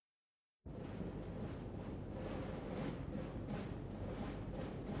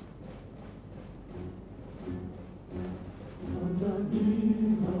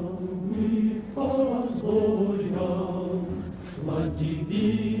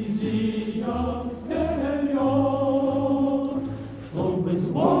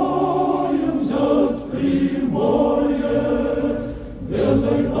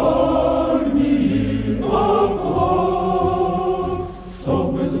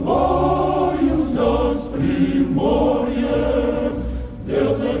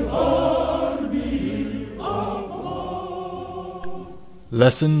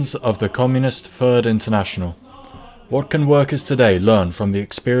Lessons of the Communist Third International. What can workers today learn from the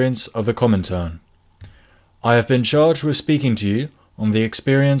experience of the Comintern? I have been charged with speaking to you on the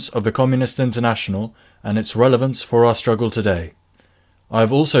experience of the Communist International and its relevance for our struggle today. I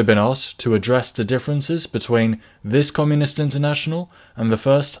have also been asked to address the differences between this Communist International and the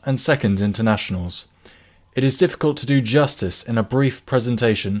First and Second Internationals. It is difficult to do justice in a brief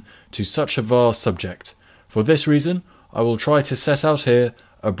presentation to such a vast subject. For this reason, I will try to set out here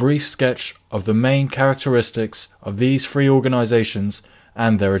a brief sketch of the main characteristics of these three organizations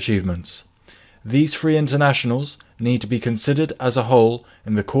and their achievements. These three internationals need to be considered as a whole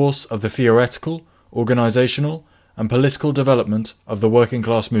in the course of the theoretical, organizational, and political development of the working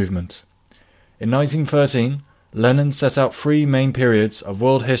class movement. In 1913, Lenin set out three main periods of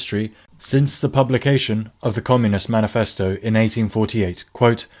world history since the publication of the Communist Manifesto in 1848.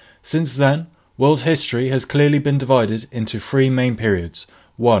 Quote, "Since then, world history has clearly been divided into three main periods.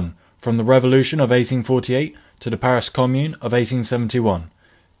 1. From the Revolution of 1848 to the Paris Commune of 1871.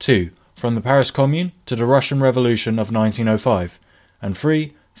 2. From the Paris Commune to the Russian Revolution of 1905. And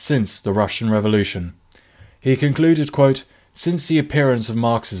 3. Since the Russian Revolution." He concluded, quote, "Since the appearance of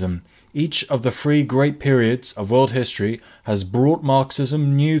Marxism, each of the three great periods of world history has brought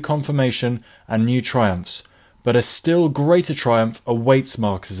Marxism new confirmation and new triumphs, but a still greater triumph awaits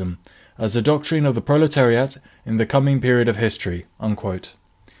Marxism as the doctrine of the proletariat in the coming period of history." Unquote.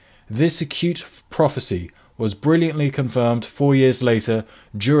 This acute prophecy was brilliantly confirmed 4 years later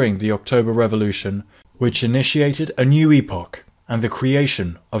during the October Revolution, which initiated a new epoch and the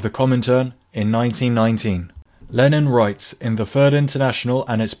creation of the Comintern in 1919. Lenin writes in the Third International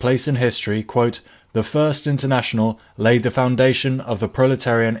and its place in history, quote, "The First International laid the foundation of the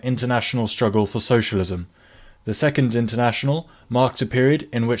proletarian international struggle for socialism. The Second International marked a period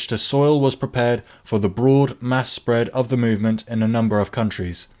in which the soil was prepared for the broad mass spread of the movement in a number of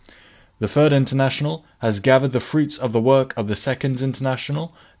countries. The Third International has gathered the fruits of the work of the Second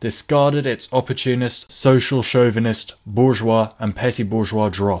International, discarded its opportunist, social chauvinist, bourgeois and petty bourgeois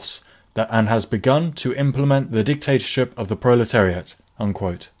dross, and has begun to implement the dictatorship of the proletariat."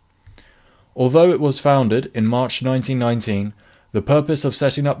 Unquote. Although it was founded in March 1919, the purpose of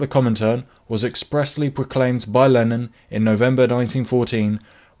setting up the Comintern was expressly proclaimed by Lenin in November 1914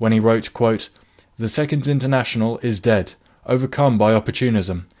 when he wrote, quote, "The Second International is dead, overcome by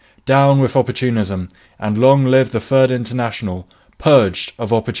opportunism. Down with opportunism, and long live the Third International, purged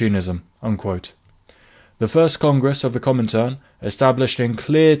of opportunism." Unquote. The first Congress of the Comintern established in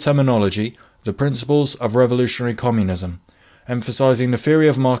clear terminology the principles of revolutionary communism, emphasizing the theory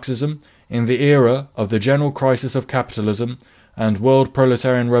of Marxism in the era of the general crisis of capitalism and world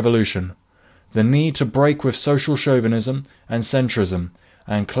proletarian revolution, the need to break with social chauvinism and centrism,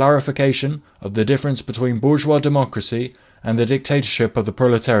 and clarification of the difference between bourgeois democracy and the dictatorship of the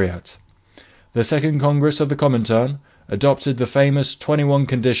proletariat. The Second Congress of the Comintern adopted the famous 21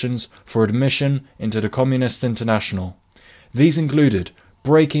 conditions for admission into the Communist International. These included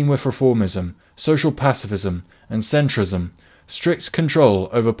breaking with reformism, social pacifism and centrism, strict control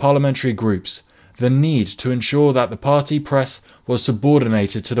over parliamentary groups, the need to ensure that the party press was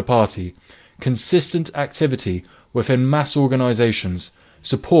subordinated to the party, consistent activity within mass organizations,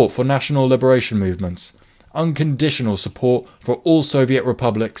 support for national liberation movements, unconditional support for all Soviet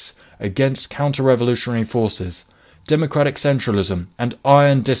republics against counter-revolutionary forces, democratic centralism and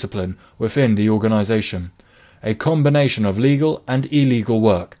iron discipline within the organization, a combination of legal and illegal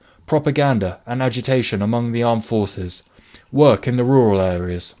work, propaganda and agitation among the armed forces, work in the rural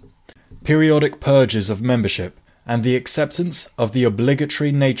areas, periodic purges of membership, and the acceptance of the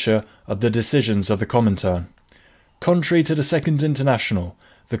obligatory nature of the decisions of the Comintern. Contrary to the Second International,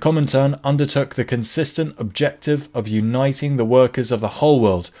 the Comintern undertook the consistent objective of uniting the workers of the whole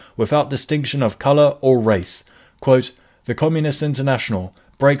world without distinction of colour or race. Quote, "The Communist International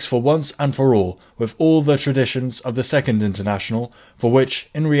breaks for once and for all with all the traditions of the Second International, for which,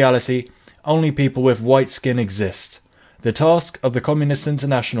 in reality, only people with white skin exist. The task of the Communist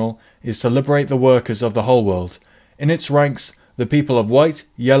International is to liberate the workers of the whole world. In its ranks, the people of white,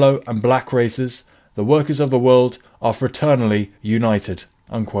 yellow and black races, the workers of the world, are fraternally united."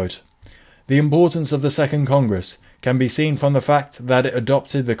 Unquote. The importance of the Second Congress can be seen from the fact that it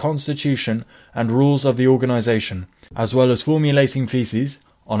adopted the constitution and rules of the organization, as well as formulating theses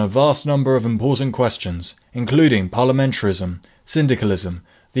on a vast number of important questions, including parliamentarism, syndicalism,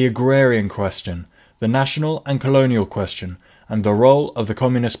 the agrarian question, the national and colonial question, and the role of the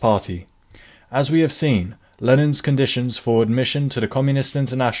Communist Party. As we have seen, Lenin's conditions for admission to the Communist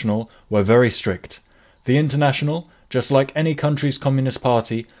International were very strict. The International, just like any country's Communist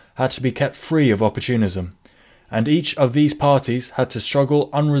Party, had to be kept free of opportunism, and each of these parties had to struggle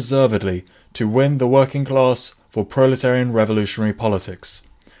unreservedly to win the working class for proletarian revolutionary politics.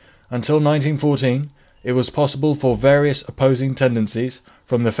 Until 1914, it was possible for various opposing tendencies,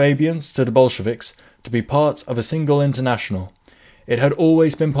 from the Fabians to the Bolsheviks, to be part of a single international. It had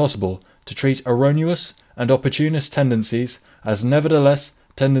always been possible to treat erroneous and opportunist tendencies as nevertheless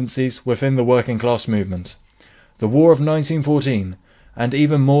tendencies within the working class movement. The War of 1914, and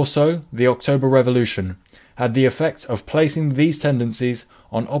even more so the October Revolution, had the effect of placing these tendencies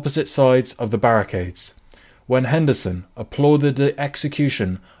on opposite sides of the barricades. When Henderson applauded the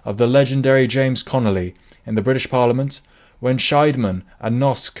execution of the legendary James Connolly in the British Parliament, when Scheidman and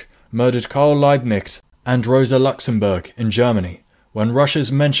Noske murdered Karl Liebknecht and Rosa Luxemburg in Germany, when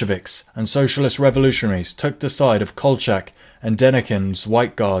Russia's Mensheviks and socialist revolutionaries took the side of Kolchak and Denikin's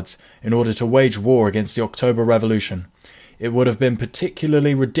White Guards in order to wage war against the October Revolution, it would have been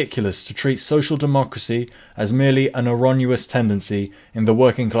particularly ridiculous to treat social democracy as merely an erroneous tendency in the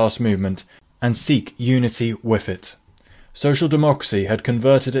working class movement and seek unity with it. Social democracy had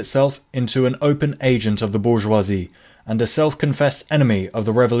converted itself into an open agent of the bourgeoisie and a self-confessed enemy of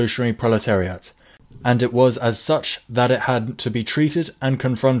the revolutionary proletariat, and it was as such that it had to be treated and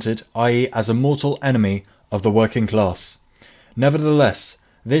confronted, i.e. as a mortal enemy of the working class. Nevertheless,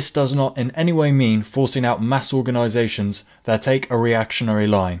 this does not in any way mean forcing out mass organisations that take a reactionary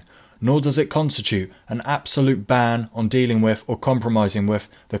line, nor does it constitute an absolute ban on dealing with or compromising with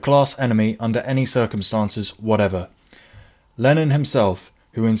the class enemy under any circumstances whatever. Lenin himself,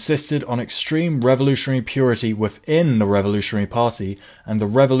 who insisted on extreme revolutionary purity within the Revolutionary Party and the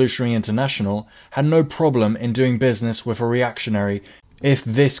Revolutionary International, had no problem in doing business with a reactionary if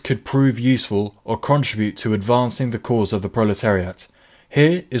this could prove useful or contribute to advancing the cause of the proletariat.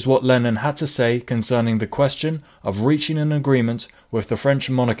 Here is what Lenin had to say concerning the question of reaching an agreement with the French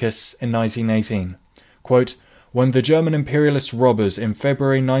monarchists in 1918. Quote, "When the German imperialist robbers in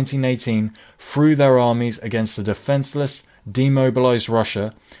February 1918 threw their armies against a defenceless, demobilized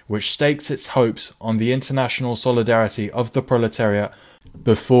Russia, which staked its hopes on the international solidarity of the proletariat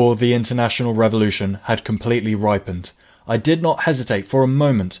before the international revolution had completely ripened, I did not hesitate for a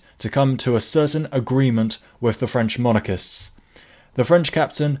moment to come to a certain agreement with the French monarchists. The French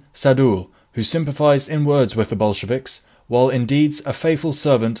captain, Sadoul, who sympathized in words with the Bolsheviks, while in deeds a faithful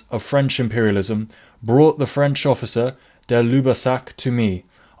servant of French imperialism, brought the French officer, de Lubersac, to me.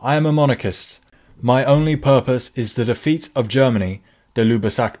 I am a monarchist. My only purpose is the defeat of Germany, de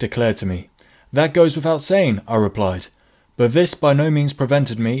Lubersac declared to me. That goes without saying, I replied, but this by no means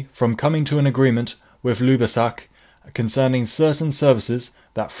prevented me from coming to an agreement with Lubersac concerning certain services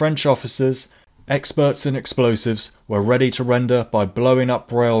that French officers, experts in explosives, were ready to render by blowing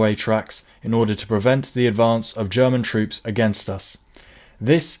up railway tracks in order to prevent the advance of German troops against us.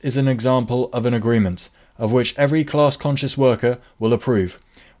 This is an example of an agreement, of which every class-conscious worker will approve.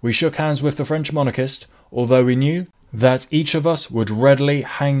 We shook hands with the French monarchist, although we knew that each of us would readily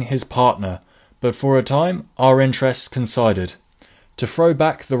hang his partner, but for a time our interests coincided. To throw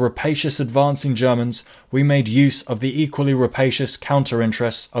back the rapacious advancing Germans, we made use of the equally rapacious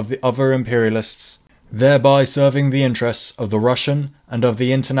counter-interests of the other imperialists, thereby serving the interests of the Russian and of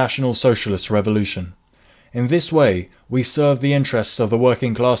the international socialist revolution. In this way, we served the interests of the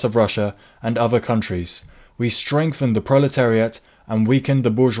working class of Russia and other countries. We strengthened the proletariat and weakened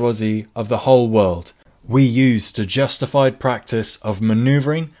the bourgeoisie of the whole world. We used the justified practice of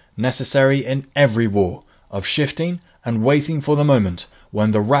manoeuvring necessary in every war, of shifting and waiting for the moment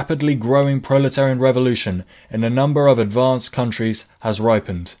when the rapidly growing proletarian revolution in a number of advanced countries has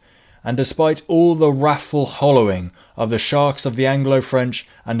ripened. And despite all the wrathful hollowing of the sharks of the Anglo-French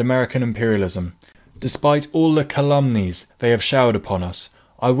and American imperialism, despite all the calumnies they have showered upon us,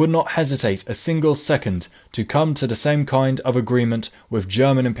 I would not hesitate a single second to come to the same kind of agreement with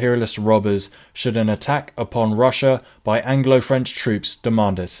German imperialist robbers should an attack upon Russia by Anglo-French troops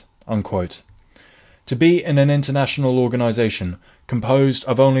demand it." Unquote. To be in an international organisation composed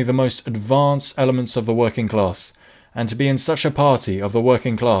of only the most advanced elements of the working class, and to be in such a party of the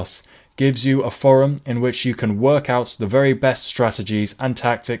working class, gives you a forum in which you can work out the very best strategies and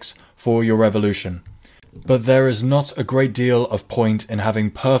tactics for your revolution. But there is not a great deal of point in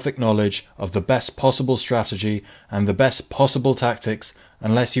having perfect knowledge of the best possible strategy and the best possible tactics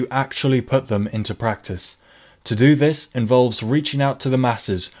unless you actually put them into practice. To do this involves reaching out to the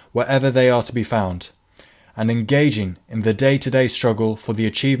masses wherever they are to be found, and engaging in the day-to-day struggle for the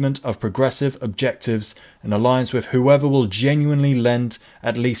achievement of progressive objectives in alliance with whoever will genuinely lend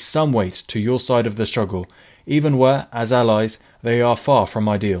at least some weight to your side of the struggle, even where, as allies, they are far from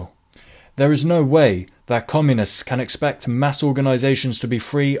ideal. There is no way that communists can expect mass organizations to be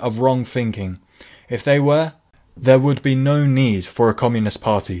free of wrong thinking. If they were, there would be no need for a communist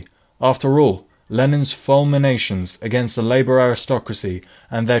party. After all, Lenin's fulminations against the labour aristocracy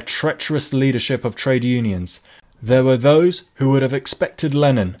and their treacherous leadership of trade unions, there were those who would have expected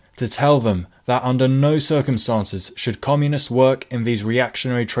Lenin to tell them that under no circumstances should communists work in these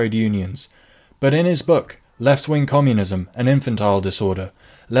reactionary trade unions. But in his book, Left-Wing Communism, An Infantile Disorder,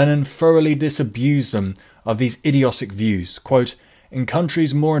 Lenin thoroughly disabused them of these idiotic views. Quote, "In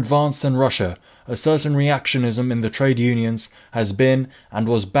countries more advanced than Russia, a certain reactionism in the trade unions has been and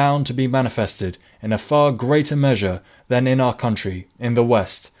was bound to be manifested in a far greater measure than in our country, in the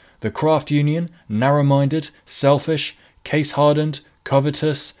West. The craft union, narrow-minded, selfish, case-hardened,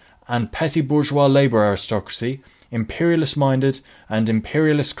 covetous, and petty bourgeois labour aristocracy, imperialist-minded and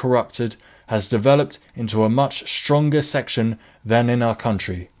imperialist-corrupted, has developed into a much stronger section than in our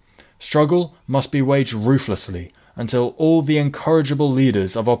country. Struggle must be waged ruthlessly until all the incorrigible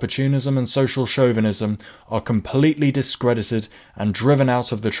leaders of opportunism and social chauvinism are completely discredited and driven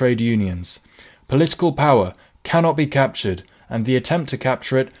out of the trade unions. Political power cannot be captured, and the attempt to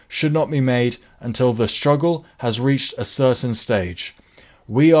capture it should not be made until the struggle has reached a certain stage.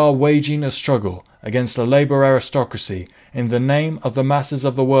 We are waging a struggle against the labour aristocracy in the name of the masses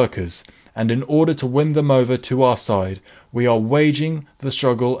of the workers, and in order to win them over to our side, we are waging the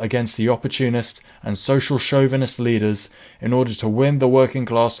struggle against the opportunist and social chauvinist leaders in order to win the working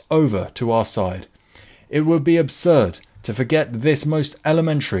class over to our side. It would be absurd to forget this most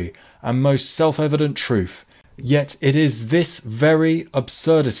elementary and most self-evident truth, yet it is this very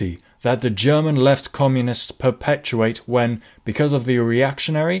absurdity that the German left communists perpetuate when, because of the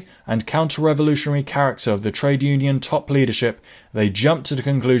reactionary and counter-revolutionary character of the trade union top leadership, they jump to the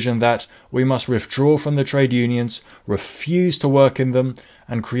conclusion that we must withdraw from the trade unions, refuse to work in them,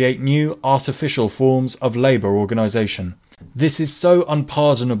 and create new artificial forms of labour organisation. This is so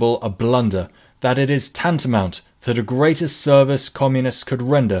unpardonable a blunder that it is tantamount to the greatest service communists could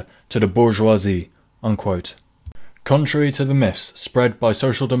render to the bourgeoisie." Unquote. Contrary to the myths spread by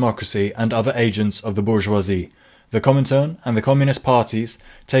social democracy and other agents of the bourgeoisie, the Comintern and the communist parties,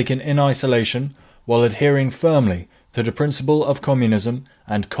 taken in isolation, while adhering firmly to the principle of communism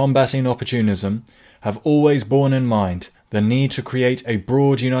and combating opportunism, have always borne in mind the need to create a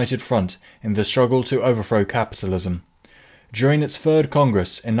broad united front in the struggle to overthrow capitalism. During its third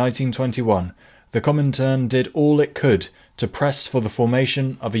Congress in 1921, the Comintern did all it could to press for the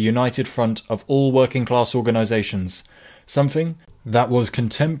formation of a united front of all working-class organisations, something that was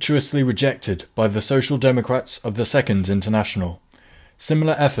contemptuously rejected by the Social Democrats of the Second International.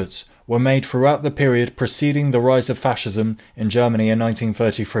 Similar efforts were made throughout the period preceding the rise of fascism in Germany in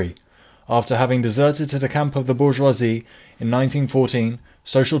 1933. After having deserted to the camp of the bourgeoisie in 1914,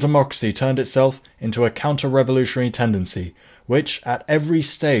 social democracy turned itself into a counter-revolutionary tendency, which, at every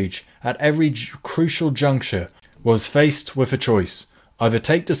stage, at every crucial juncture, was faced with a choice: either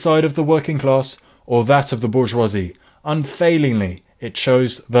take the side of the working class or that of the bourgeoisie. Unfailingly, it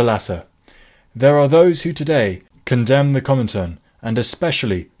chose the latter. There are those who today condemn the Comintern, and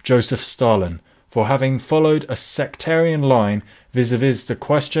especially Joseph Stalin, for having followed a sectarian line vis-à-vis the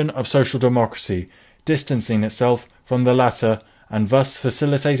question of social democracy, distancing itself from the latter and thus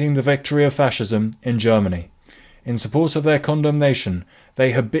facilitating the victory of fascism in Germany. In support of their condemnation,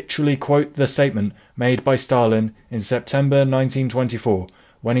 they habitually quote the statement made by Stalin in September 1924,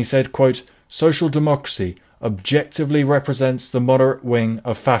 when he said, quote, "Social democracy objectively represents the moderate wing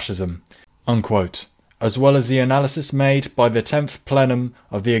of fascism," unquote, as well as the analysis made by the 10th plenum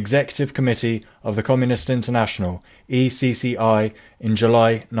of the Executive Committee of the Communist International, ECCI, in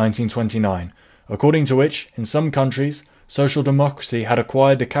July 1929, according to which, in some countries, social democracy had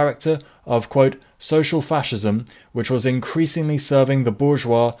acquired the character of, quote, "social fascism, which was increasingly serving the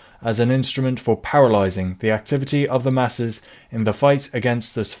bourgeois as an instrument for paralysing the activity of the masses in the fight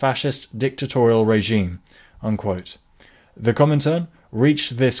against this fascist dictatorial regime," unquote. The Comintern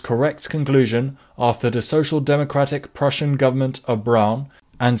reached this correct conclusion after the Social Democratic Prussian government of Braun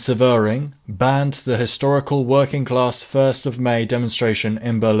and Severing banned the historical working-class 1st of May demonstration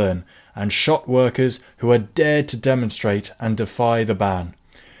in Berlin and shot workers who had dared to demonstrate and defy the ban.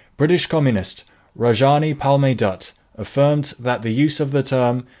 British communist Rajani Palme-Dutt affirmed that the use of the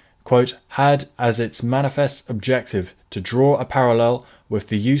term, quote, had as its manifest objective to draw a parallel with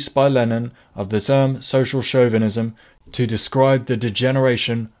the use by Lenin of the term social chauvinism to describe the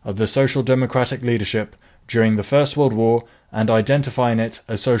degeneration of the social democratic leadership during the First World War and identifying it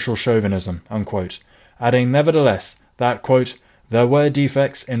as social chauvinism, unquote, adding nevertheless that, quote, there were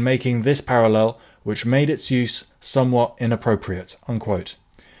defects in making this parallel which made its use somewhat inappropriate, unquote.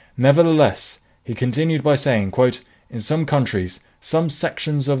 Nevertheless, he continued by saying, quote, in some countries, some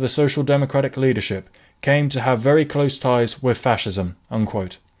sections of the social democratic leadership came to have very close ties with fascism,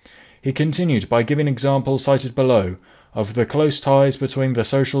 unquote. He continued by giving examples cited below of the close ties between the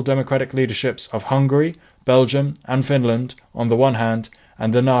social democratic leaderships of Hungary, Belgium, and Finland on the one hand,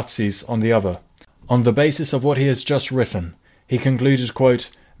 and the Nazis on the other. On the basis of what he has just written, he concluded, quote,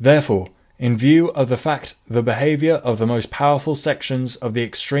 therefore, in view of the fact the behaviour of the most powerful sections of the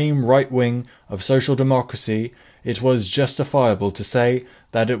extreme right wing of social democracy, it was justifiable to say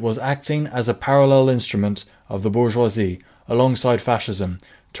that it was acting as a parallel instrument of the bourgeoisie alongside fascism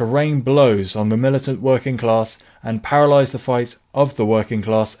to rain blows on the militant working class and paralyse the fight of the working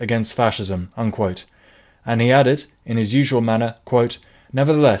class against fascism, unquote. And he added, in his usual manner, quote,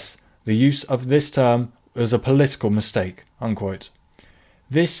 nevertheless, the use of this term was a political mistake, unquote.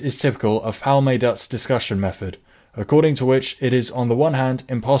 This is typical of Palme-Dutt's discussion method, according to which it is on the one hand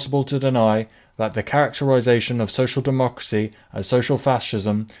impossible to deny that the characterization of social democracy as social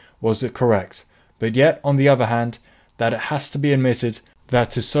fascism was correct, but yet on the other hand that it has to be admitted that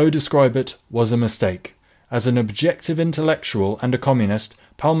to so describe it was a mistake. As an objective intellectual and a communist,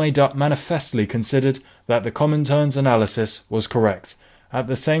 Palme-Dutt manifestly considered that the Comintern's analysis was correct. At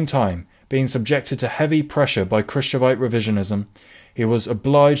the same time, being subjected to heavy pressure by Khrushchevite revisionism, he was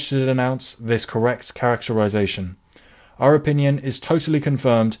obliged to denounce this correct characterization. Our opinion is totally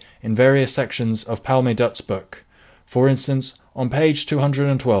confirmed in various sections of Palme-Dutt's book. For instance, on page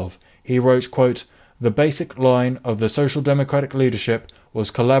 212, he wrote, quote, the basic line of the social democratic leadership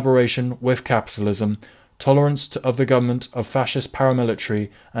was collaboration with capitalism, tolerance of the government of fascist paramilitary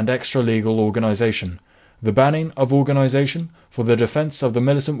and extra-legal organisation, the banning of organisation for the defence of the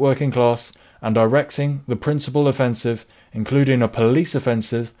militant working class, and directing the principal offensive, including a police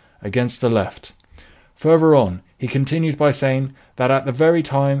offensive, against the left. Further on, he continued by saying that at the very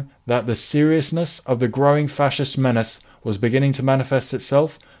time that the seriousness of the growing fascist menace was beginning to manifest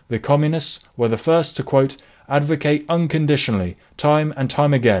itself, the communists were the first to, quote, advocate unconditionally, time and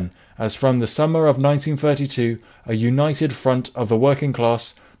time again, as from the summer of 1932, a united front of the working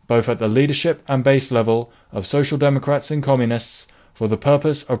class, both at the leadership and base level, of social democrats and communists, for the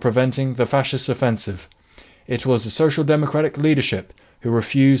purpose of preventing the fascist offensive. It was the social democratic leadership who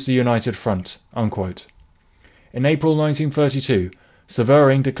refused the united front, unquote. In April 1932,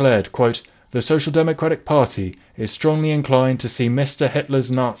 Severing declared, quote, the Social Democratic Party is strongly inclined to see Mr. Hitler's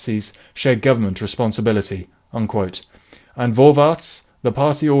Nazis share government responsibility, unquote. And Vorwärts, the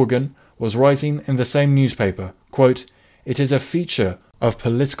party organ, was writing in the same newspaper, quote, it is a feature of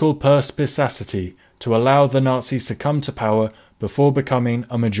political perspicacity to allow the Nazis to come to power before becoming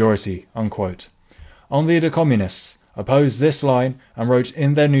a majority, unquote. Only the communists opposed this line and wrote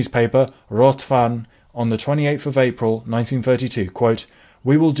in their newspaper, Rot Fan, on the 28th of April 1932, quote,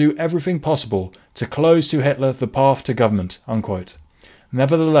 we will do everything possible to close to Hitler the path to government, unquote.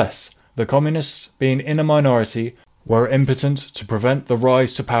 Nevertheless, the communists, being in a minority, were impotent to prevent the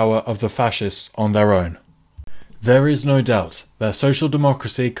rise to power of the fascists on their own. There is no doubt that social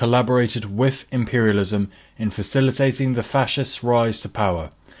democracy collaborated with imperialism in facilitating the fascists' rise to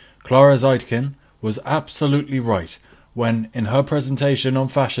power. Clara Zetkin was absolutely right when, in her presentation on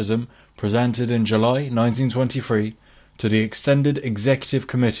fascism, presented in July 1923, to the Extended Executive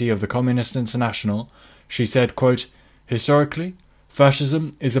Committee of the Communist International, she said, quote, historically,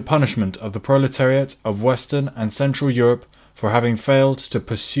 fascism is a punishment of the proletariat of Western and Central Europe for having failed to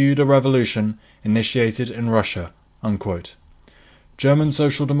pursue the revolution initiated in Russia, unquote. German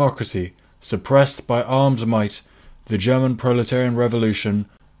social democracy suppressed by armed might the German proletarian revolution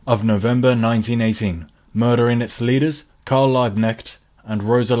of November 1918, murdering its leaders Karl Liebknecht and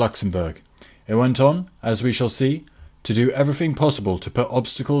Rosa Luxemburg. It went on, as we shall see, to do everything possible to put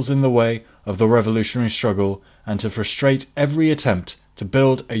obstacles in the way of the revolutionary struggle and to frustrate every attempt to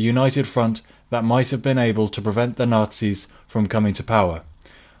build a united front that might have been able to prevent the Nazis from coming to power.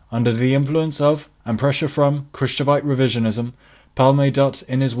 Under the influence of and pressure from Khrushchevite revisionism, Palme-Dutt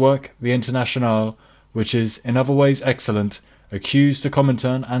in his work The Internationale, which is in other ways excellent, accused the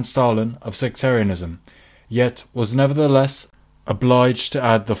Comintern and Stalin of sectarianism, yet was nevertheless obliged to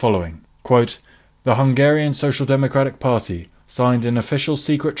add the following, quote, the Hungarian Social Democratic Party signed an official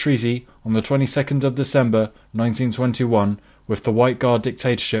secret treaty on the 22nd of December 1921 with the White Guard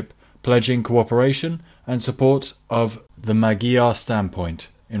dictatorship, pledging cooperation and support of the Magyar standpoint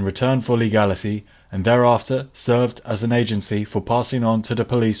in return for legality, and thereafter served as an agency for passing on to the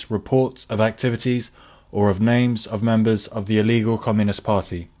police reports of activities or of names of members of the illegal Communist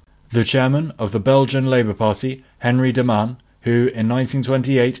Party. The chairman of the Belgian Labour Party, Henry de Man, who in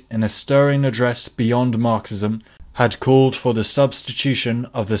 1928, in a stirring address Beyond Marxism, had called for the substitution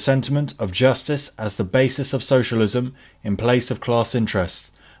of the sentiment of justice as the basis of socialism in place of class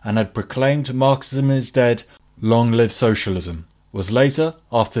interest, and had proclaimed Marxism is dead, long live socialism, was later,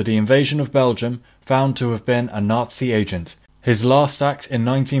 after the invasion of Belgium, found to have been a Nazi agent. His last act in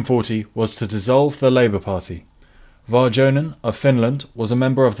 1940 was to dissolve the Labour Party. Varjonen of Finland was a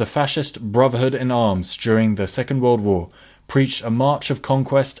member of the fascist Brotherhood in Arms during the Second World War, preached a march of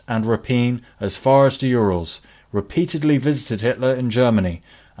conquest and rapine as far as the Urals, repeatedly visited Hitler in Germany,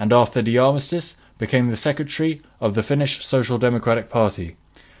 and after the armistice became the secretary of the Finnish Social Democratic Party.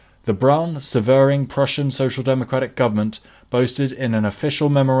 The Braun-Severing Prussian Social Democratic government boasted in an official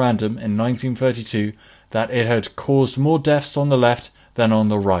memorandum in 1932 that it had caused more deaths on the left than on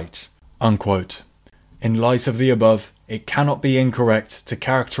the right. Unquote. In light of the above, it cannot be incorrect to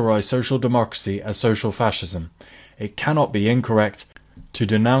characterize social democracy as social fascism. It cannot be incorrect to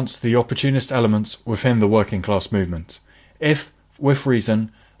denounce the opportunist elements within the working class movement. If, with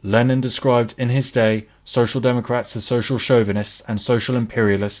reason, Lenin described in his day social democrats as social chauvinists and social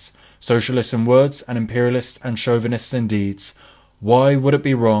imperialists, socialists in words and imperialists and chauvinists in deeds, why would it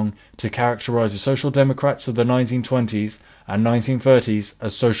be wrong to characterize the social democrats of the 1920s and 1930s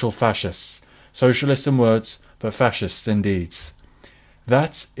as social fascists, socialists in words but fascists in deeds?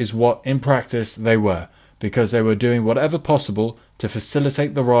 That is what in practice they were, because they were doing whatever possible to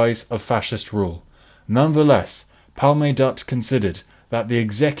facilitate the rise of fascist rule. Nonetheless, Palme Dutt considered that the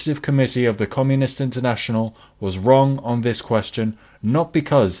Executive Committee of the Communist International was wrong on this question, not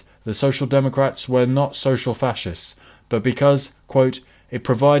because the Social Democrats were not social fascists, but because, quote, it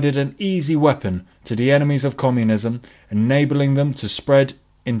provided an easy weapon to the enemies of communism, enabling them to spread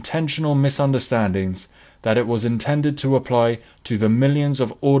intentional misunderstandings that it was intended to apply to the millions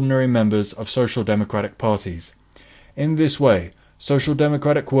of ordinary members of social democratic parties. In this way, social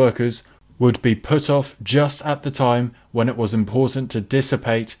democratic workers would be put off just at the time when it was important to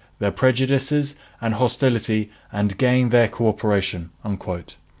dissipate their prejudices and hostility and gain their cooperation.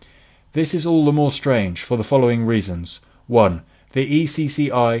 Unquote. This is all the more strange for the following reasons. 1. The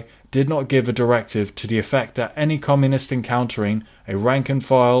ECCI did not give a directive to the effect that any communist encountering a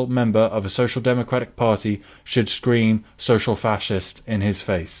rank-and-file member of a social democratic party should scream social fascist in his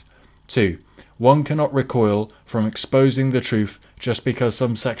face. 2. One cannot recoil from exposing the truth just because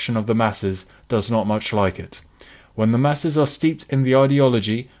some section of the masses does not much like it. When the masses are steeped in the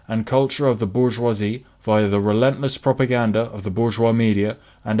ideology and culture of the bourgeoisie via the relentless propaganda of the bourgeois media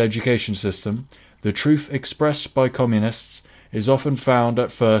and education system, the truth expressed by communists is often found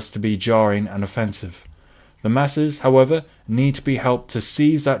at first to be jarring and offensive. The masses, however, need to be helped to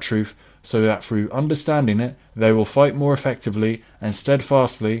seize that truth so that through understanding it they will fight more effectively and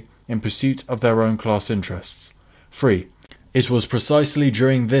steadfastly in pursuit of their own class interests. 3. It was precisely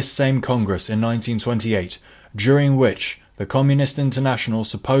during this same Congress in 1928, during which the Communist International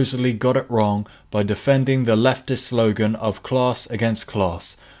supposedly got it wrong by defending the leftist slogan of class against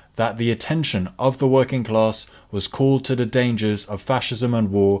class, that the attention of the working class was called to the dangers of fascism and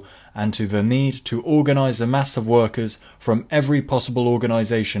war, and to the need to organize a mass of workers from every possible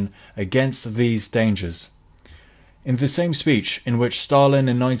organization against these dangers. In the same speech in which Stalin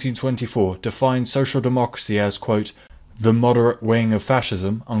in 1924 defined social democracy as, quote, the moderate wing of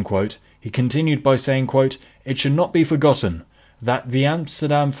fascism, unquote, he continued by saying, quote, it should not be forgotten that the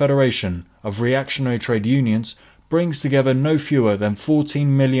Amsterdam Federation of Reactionary Trade Unions brings together no fewer than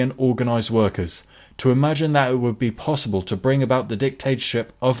 14 million organized workers. To imagine that it would be possible to bring about the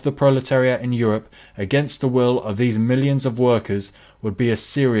dictatorship of the proletariat in Europe against the will of these millions of workers would be a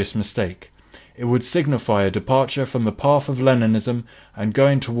serious mistake. It would signify a departure from the path of Leninism and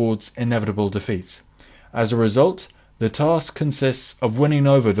going towards inevitable defeat. As a result, the task consists of winning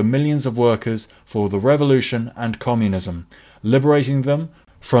over the millions of workers for the revolution and communism, liberating them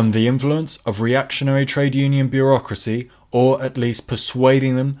from the influence of reactionary trade union bureaucracy, or at least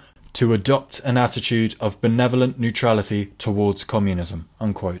persuading them to adopt an attitude of benevolent neutrality towards communism.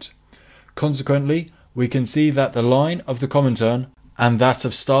 Unquote. Consequently, we can see that the line of the Comintern and that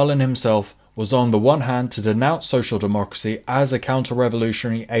of Stalin himself was on the one hand to denounce social democracy as a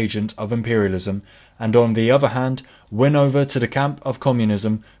counter-revolutionary agent of imperialism, and on the other hand win over to the camp of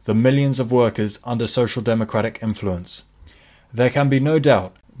communism the millions of workers under social democratic influence. There can be no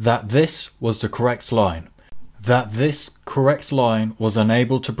doubt that this was the correct line. That this correct line was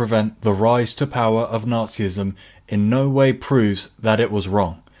unable to prevent the rise to power of Nazism in no way proves that it was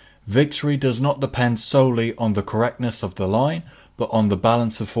wrong. Victory does not depend solely on the correctness of the line, but on the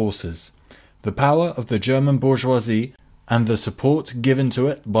balance of forces. The power of the German bourgeoisie and the support given to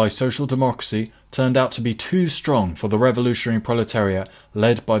it by social democracy turned out to be too strong for the revolutionary proletariat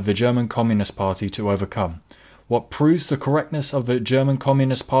led by the German Communist Party to overcome. What proves the correctness of the German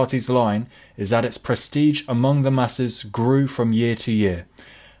Communist Party's line is that its prestige among the masses grew from year to year.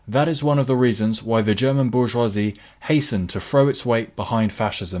 That is one of the reasons why the German bourgeoisie hastened to throw its weight behind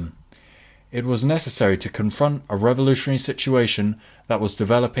fascism. It was necessary to confront a revolutionary situation that was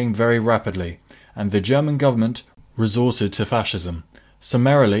developing very rapidly, and the German government resorted to fascism,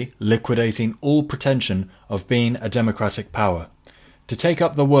 summarily liquidating all pretension of being a democratic power. To take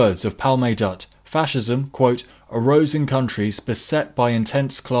up the words of Palme Dutt, fascism, quote, arose in countries beset by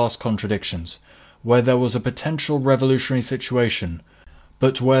intense class contradictions, where there was a potential revolutionary situation,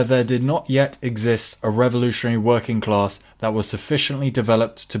 but where there did not yet exist a revolutionary working class that was sufficiently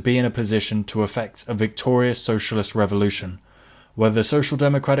developed to be in a position to effect a victorious socialist revolution, where the social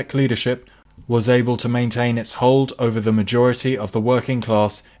democratic leadership was able to maintain its hold over the majority of the working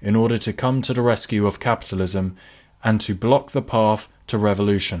class in order to come to the rescue of capitalism and to block the path to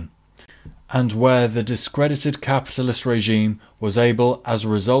revolution, and where the discredited capitalist regime was able, as a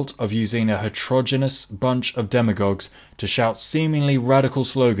result of using a heterogeneous bunch of demagogues, to shout seemingly radical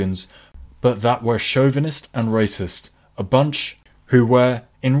slogans, but that were chauvinist and racist, a bunch who were,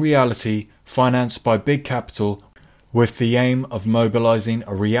 in reality, financed by big capital with the aim of mobilizing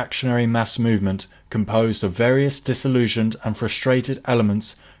a reactionary mass movement composed of various disillusioned and frustrated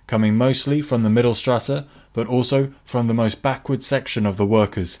elements coming mostly from the middle strata, but also from the most backward section of the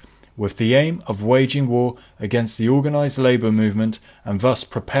workers, with the aim of waging war against the organized labor movement and thus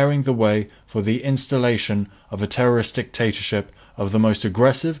preparing the way for the installation of a terrorist dictatorship of the most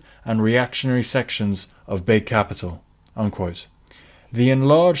aggressive and reactionary sections of big capital." Unquote. The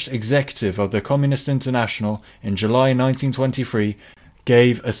enlarged executive of the Communist International in July 1923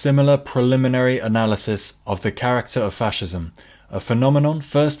 gave a similar preliminary analysis of the character of fascism, a phenomenon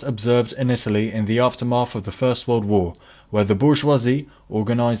first observed in Italy in the aftermath of the First World War, where the bourgeoisie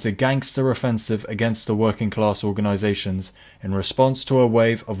organized a gangster offensive against the working class organizations in response to a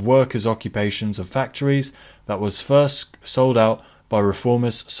wave of workers' occupations of factories that was first sold out by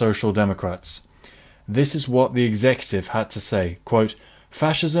reformist social democrats. This is what the executive had to say, quote,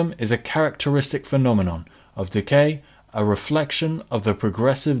 "Fascism is a characteristic phenomenon of decay, a reflection of the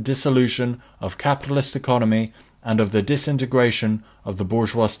progressive dissolution of capitalist economy and of the disintegration of the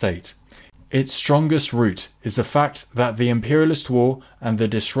bourgeois state. Its strongest root is the fact that the imperialist war and the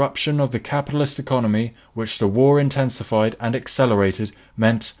disruption of the capitalist economy, which the war intensified and accelerated,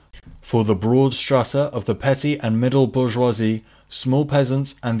 meant, for the broad strata of the petty and middle bourgeoisie, small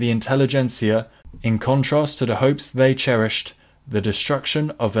peasants and the intelligentsia, in contrast to the hopes they cherished, the destruction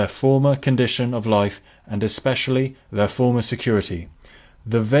of their former condition of life and especially their former security.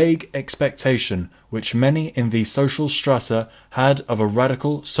 The vague expectation which many in these social strata had of a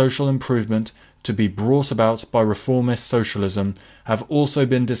radical social improvement to be brought about by reformist socialism have also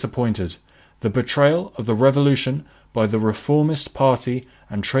been disappointed. The betrayal of the revolution by the reformist party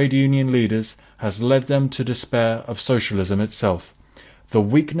and trade union leaders has led them to despair of socialism itself. The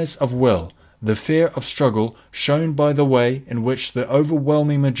weakness of will, the fear of struggle shown by the way in which the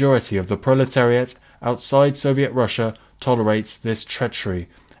overwhelming majority of the proletariat outside Soviet Russia tolerates this treachery,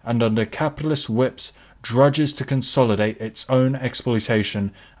 and under capitalist whips drudges to consolidate its own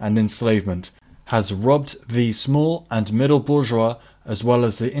exploitation and enslavement, has robbed the small and middle bourgeois as well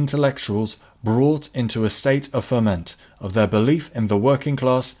as the intellectuals brought into a state of ferment of their belief in the working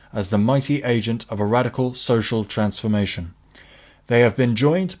class as the mighty agent of a radical social transformation. They have been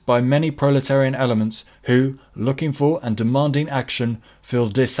joined by many proletarian elements who, looking for and demanding action, feel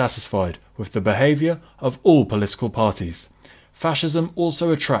dissatisfied with the behaviour of all political parties. Fascism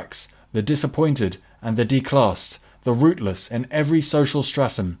also attracts the disappointed and the declassed, the rootless in every social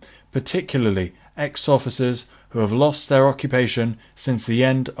stratum, particularly ex-officers who have lost their occupation since the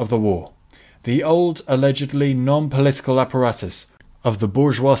end of the war. The old, allegedly non-political apparatus of the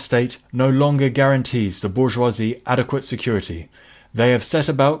bourgeois state no longer guarantees the bourgeoisie adequate security. They have set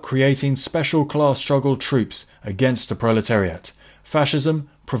about creating special class struggle troops against the proletariat. Fascism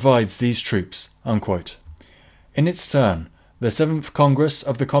provides these troops." Unquote. In its turn, the 7th Congress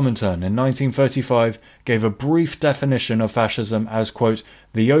of the Comintern in 1935 gave a brief definition of fascism as, quote,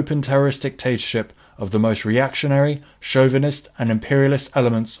 "the open terrorist dictatorship of the most reactionary, chauvinist and imperialist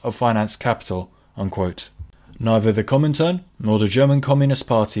elements of finance capital." Unquote. Neither the Comintern nor the German Communist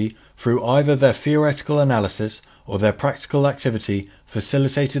Party, through either their theoretical analysis or their practical activity,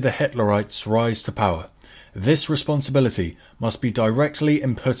 facilitated the Hitlerites' rise to power. This responsibility must be directly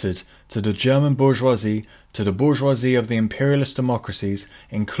imputed to the German bourgeoisie, to the bourgeoisie of the imperialist democracies,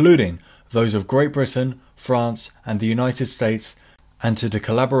 including those of Great Britain, France, and the United States, and to the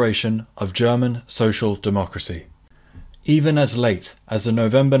collaboration of German social democracy. Even as late as the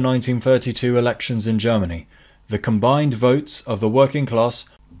November 1932 elections in Germany, the combined votes of the working class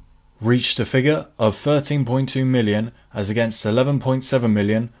reached a figure of 13.2 million as against 11.7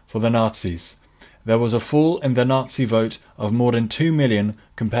 million for the Nazis. There was a fall in the Nazi vote of more than 2 million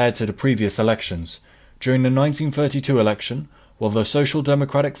compared to the previous elections. During the 1932 election, while the Social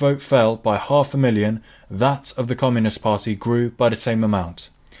Democratic vote fell by 500,000, that of the Communist Party grew by the same amount.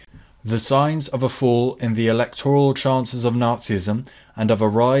 The signs of a fall in the electoral chances of Nazism and of a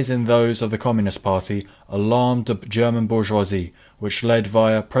rise in those of the Communist Party alarmed the German bourgeoisie, which led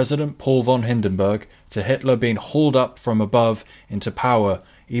via President Paul von Hindenburg to Hitler being hauled up from above into power,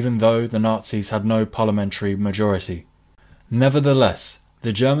 even though the Nazis had no parliamentary majority. Nevertheless,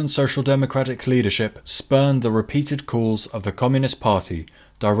 the German Social Democratic leadership spurned the repeated calls of the Communist Party,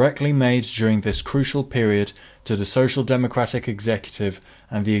 directly made during this crucial period, to the Social Democratic Executive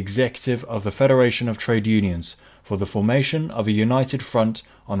and the Executive of the Federation of Trade Unions for the formation of a united front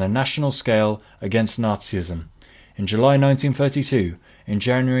on a national scale against Nazism. In July 1932, in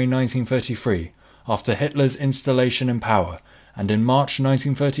January 1933, after Hitler's installation in power, and in March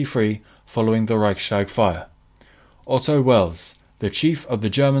 1933, following the Reichstag fire. Otto Wels, the chief of the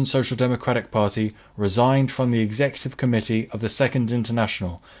German Social Democratic Party, resigned from the Executive Committee of the Second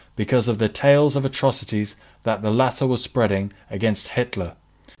International because of the tales of atrocities that the latter was spreading against Hitler.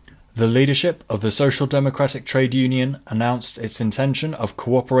 The leadership of the Social Democratic Trade Union announced its intention of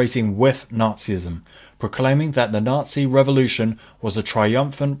cooperating with Nazism, proclaiming that the Nazi revolution was a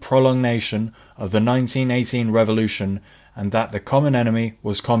triumphant prolongation of the 1918 revolution and that the common enemy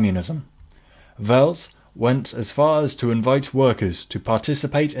was communism. Wels went as far as to invite workers to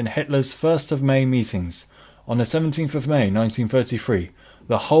participate in Hitler's 1st of May meetings. On the 17th of May 1933,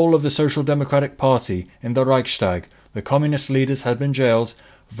 the whole of the Social Democratic Party in the Reichstag, the communist leaders had been jailed,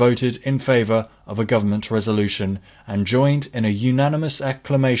 voted in favour of a government resolution and joined in a unanimous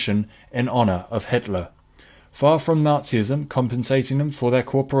acclamation in honour of Hitler. Far from Nazism compensating them for their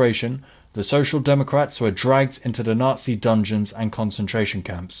cooperation, the Social Democrats were dragged into the Nazi dungeons and concentration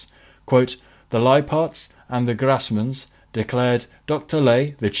camps. Quote, "The Leiparts and the Grassmanns," declared Dr.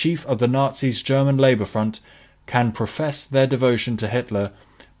 Ley, the chief of the Nazis' German Labour Front, "can profess their devotion to Hitler,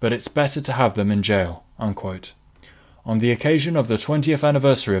 but it's better to have them in jail." Unquote. On the occasion of the 20th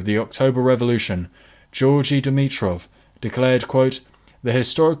anniversary of the October Revolution, Georgy Dimitrov declared, quote, "The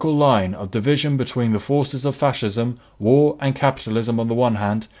historical line of division between the forces of fascism, war and capitalism on the one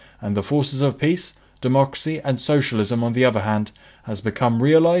hand, and the forces of peace, democracy and socialism on the other hand, has become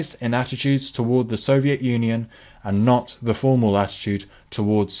realized in attitudes toward the Soviet Union, and not the formal attitude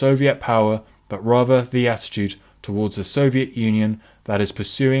towards Soviet power, but rather the attitude towards the Soviet Union that is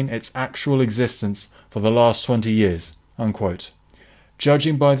pursuing its actual existence for the last 20 years. Unquote.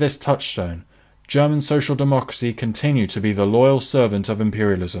 Judging by this touchstone, German social democracy continued to be the loyal servant of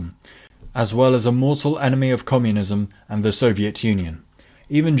imperialism, as well as a mortal enemy of communism and the Soviet Union.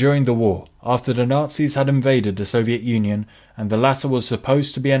 Even during the war, after the Nazis had invaded the Soviet Union, and the latter was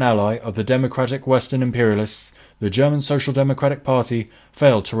supposed to be an ally of the democratic Western imperialists, the German Social Democratic Party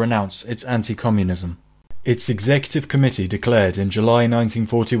failed to renounce its anti-communism. Its executive committee declared in July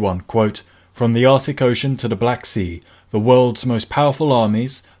 1941, quote, "From the Arctic Ocean to the Black Sea, the world's most powerful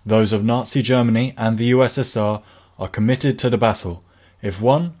armies, those of Nazi Germany and the USSR, are committed to the battle. If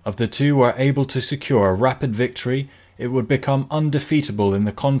one of the two were able to secure a rapid victory, it would become undefeatable in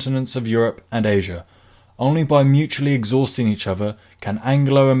the continents of Europe and Asia. Only by mutually exhausting each other can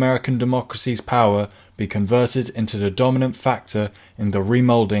Anglo-American democracy's power be converted into the dominant factor in the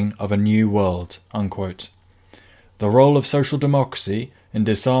remoulding of a new world." Unquote. The role of social democracy in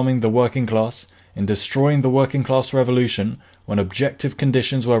disarming the working class, in destroying the working class revolution when objective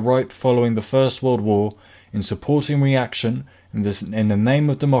conditions were ripe following the First World War, in supporting reaction in the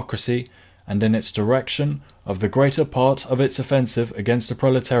name of democracy, and in its direction of the greater part of its offensive against the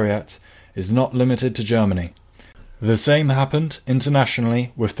proletariat, is not limited to Germany. The same happened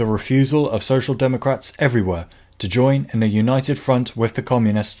internationally with the refusal of social democrats everywhere to join in a united front with the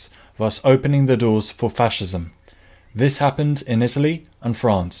communists, thus opening the doors for fascism. This happened in Italy and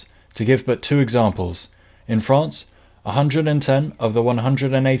France, to give but two examples. In France, 110 of the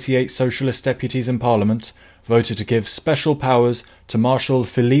 188 socialist deputies in Parliament voted to give special powers to Marshal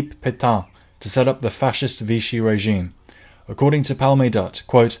Philippe Pétain to set up the fascist Vichy regime. According to Palme-Dutt,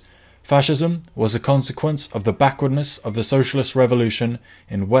 quote, "Fascism was a consequence of the backwardness of the socialist revolution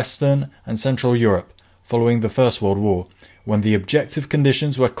in Western and Central Europe, following the First World War, when the objective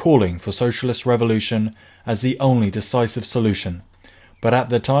conditions were calling for socialist revolution as the only decisive solution. But at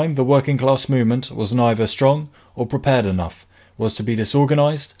the time the working class movement was neither strong or prepared enough, was to be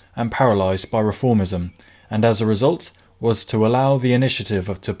disorganized and paralyzed by reformism, and as a result was to allow the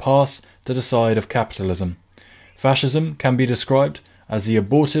initiative to pass to the side of capitalism. Fascism can be described as the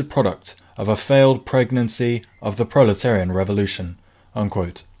aborted product of a failed pregnancy of the proletarian revolution."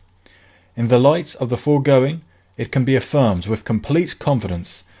 Unquote. In the light of the foregoing, it can be affirmed with complete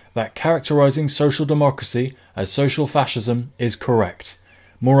confidence that characterizing social democracy as social fascism is correct.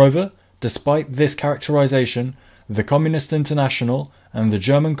 Moreover, despite this characterization, the Communist International and the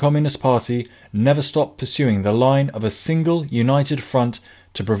German Communist Party never stopped pursuing the line of a single united front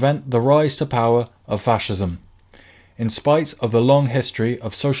to prevent the rise to power of fascism. In spite of the long history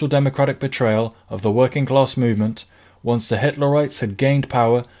of social democratic betrayal of the working class movement, once the Hitlerites had gained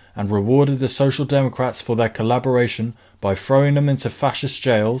power and rewarded the Social Democrats for their collaboration by throwing them into fascist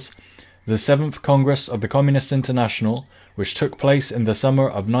jails, the 7th Congress of the Communist International, which took place in the summer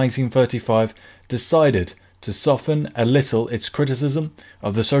of 1935, decided to soften a little its criticism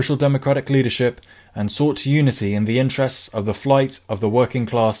of the Social Democratic leadership and sought unity in the interests of the flight of the working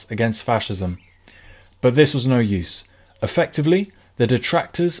class against fascism. But this was no use. Effectively, the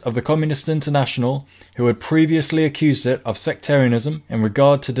detractors of the Communist International, who had previously accused it of sectarianism in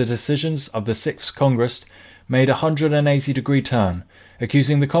regard to the decisions of the 6th Congress, made a 180-degree turn,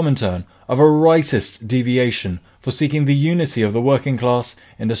 accusing the Comintern of a rightist deviation for seeking the unity of the working class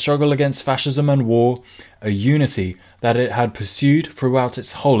in the struggle against fascism and war, a unity that it had pursued throughout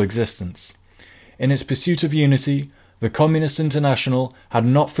its whole existence. In its pursuit of unity, the Communist International had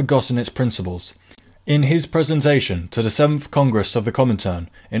not forgotten its principles. In his presentation to the 7th Congress of the Comintern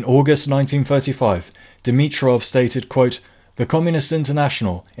in August 1935, Dimitrov stated, quote, "The Communist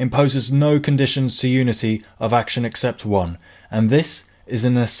International imposes no conditions to unity of action except one, and this is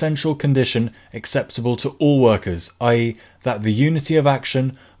an essential condition acceptable to all workers, i.e. that the unity of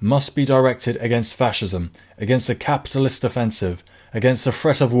action must be directed against fascism, against the capitalist offensive, against the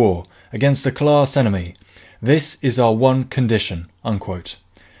threat of war, against the class enemy. This is our one condition." Unquote.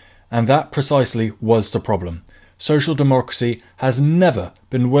 And that precisely was the problem. Social democracy has never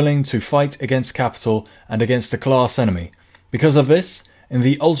been willing to fight against capital and against the class enemy. Because of this, in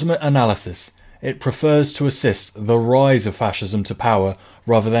the ultimate analysis, it prefers to assist the rise of fascism to power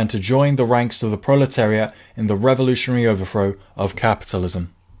rather than to join the ranks of the proletariat in the revolutionary overthrow of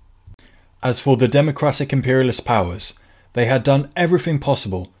capitalism. As for the democratic imperialist powers, they had done everything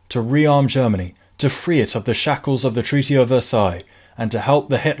possible to rearm Germany, to free it of the shackles of the Treaty of Versailles, and to help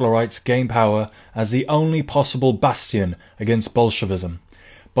the Hitlerites gain power as the only possible bastion against Bolshevism.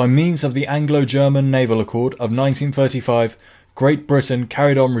 By means of the Anglo-German Naval Accord of 1935, Great Britain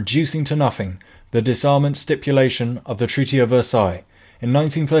carried on reducing to nothing the disarmament stipulation of the Treaty of Versailles. In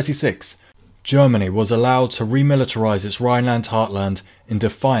 1936, Germany was allowed to remilitarize its Rhineland heartland in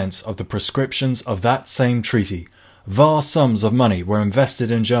defiance of the prescriptions of that same treaty. Vast sums of money were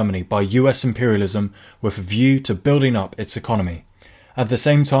invested in Germany by US imperialism with a view to building up its economy. At the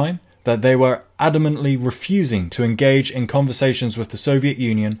same time that they were adamantly refusing to engage in conversations with the Soviet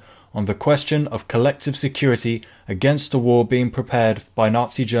Union on the question of collective security against a war being prepared by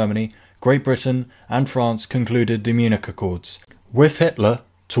Nazi Germany, Great Britain and France concluded the Munich Accords with Hitler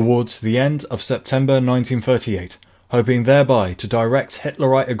towards the end of September 1938, hoping thereby to direct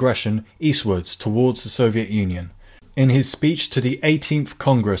Hitlerite aggression eastwards towards the Soviet Union. In his speech to the 18th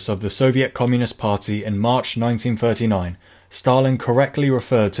Congress of the Soviet Communist Party in March 1939, Stalin correctly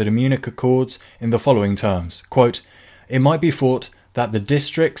referred to the Munich Accords in the following terms, quote, "It might be thought that the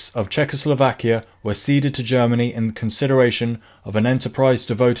districts of Czechoslovakia were ceded to Germany in consideration of an enterprise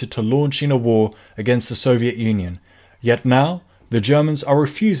devoted to launching a war against the Soviet Union. Yet now the Germans are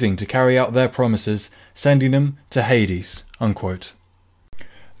refusing to carry out their promises, sending them to Hades." Unquote.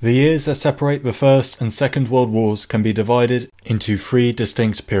 The years that separate the First and Second World Wars can be divided into three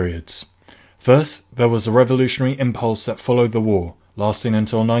distinct periods. First, there was the revolutionary impulse that followed the war, lasting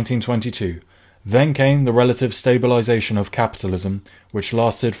until 1922. Then came the relative stabilization of capitalism, which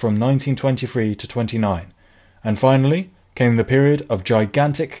lasted from 1923 to 29. And finally came the period of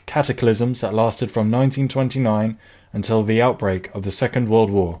gigantic cataclysms that lasted from 1929 until the outbreak of the Second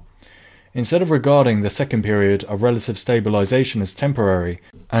World War. Instead of regarding the second period of relative stabilization as temporary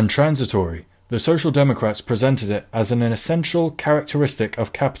and transitory, the Social Democrats presented it as an essential characteristic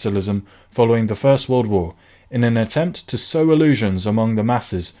of capitalism following the First World War, in an attempt to sow illusions among the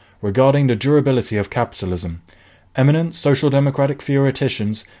masses regarding the durability of capitalism. Eminent social democratic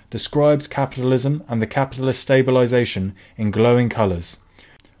theoreticians described capitalism and the capitalist stabilization in glowing colours.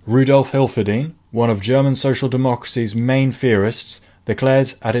 Rudolf Hilferding, one of German social democracy's main theorists,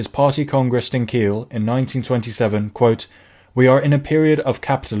 declared at his party congress in Kiel in 1927, quote, "We are in a period of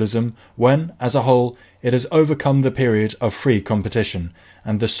capitalism when, as a whole, it has overcome the period of free competition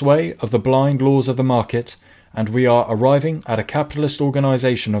and the sway of the blind laws of the market, and we are arriving at a capitalist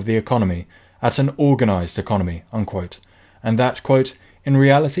organization of the economy, at an organized economy," unquote. And that, quote, "in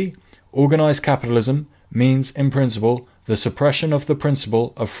reality, organized capitalism means, in principle, the suppression of the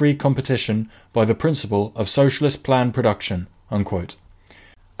principle of free competition by the principle of socialist planned production," unquote.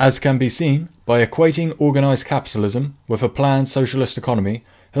 As can be seen, by equating organized capitalism with a planned socialist economy,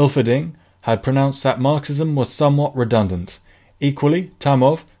 Hilferding had pronounced that Marxism was somewhat redundant. Equally,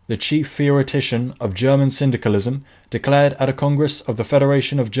 Tamov, the chief theoretician of German syndicalism, declared at a congress of the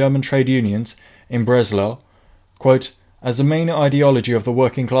Federation of German Trade Unions in Breslau, quote, "As the main ideology of the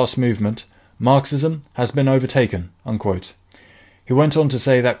working class movement, Marxism has been overtaken," unquote. He went on to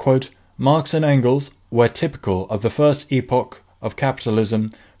say that, quote, "Marx and Engels were typical of the first epoch of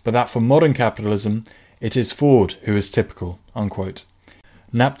capitalism, but that for modern capitalism it is Ford who is typical," unquote.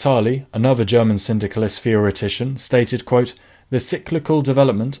 Naphtali, another German syndicalist theoretician, stated, quote, "The cyclical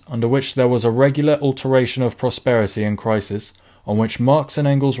development under which there was a regular alteration of prosperity and crisis, on which Marx and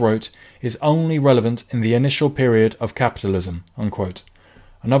Engels wrote, is only relevant in the initial period of capitalism," unquote.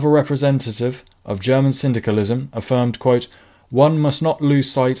 Another representative of German syndicalism affirmed, quote, "One must not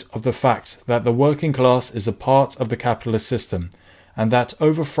lose sight of the fact that the working class is a part of the capitalist system, and that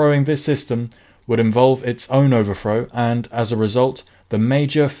overthrowing this system would involve its own overthrow, and, as a result, the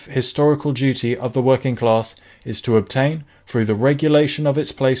major historical duty of the working class is to obtain, through the regulation of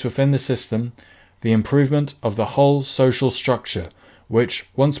its place within the system, the improvement of the whole social structure, which,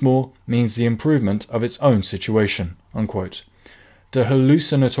 once more, means the improvement of its own situation," unquote. The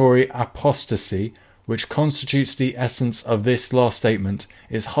hallucinatory apostasy which constitutes the essence of this last statement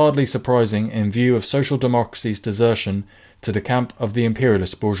is hardly surprising in view of social democracy's desertion to the camp of the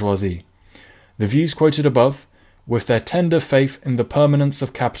imperialist bourgeoisie. The views quoted above, with their tender faith in the permanence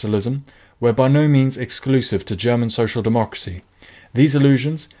of capitalism, were by no means exclusive to German social democracy. These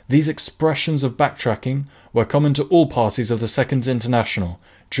illusions, these expressions of backtracking, were common to all parties of the Second International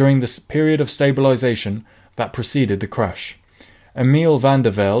during the period of stabilization that preceded the crash. Emile van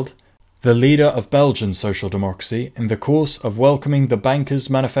der Velde, the leader of Belgian social democracy, in the course of welcoming the Bankers'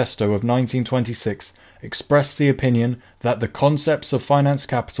 Manifesto of 1926, expressed the opinion that the concepts of finance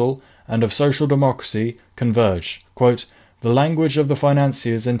capital and of social democracy converge. Quote, "The language of the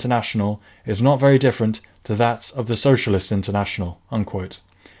Financiers' International is not very different to that of the Socialist International," unquote.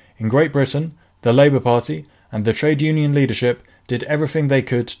 In Great Britain, the Labour Party and the trade union leadership did everything they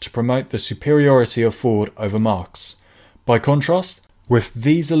could to promote the superiority of Ford over Marx. By contrast, with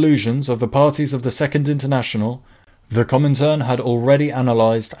these illusions of the parties of the Second International, the Comintern had already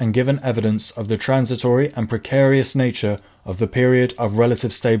analysed and given evidence of the transitory and precarious nature of the period of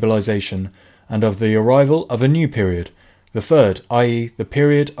relative stabilisation, and of the arrival of a new period, the third, i.e. the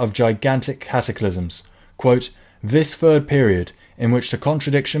period of gigantic cataclysms. Quote, "This third period, in which the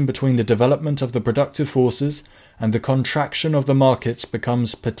contradiction between the development of the productive forces and the contraction of the markets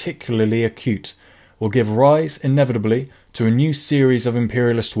becomes particularly acute, will give rise inevitably to a new series of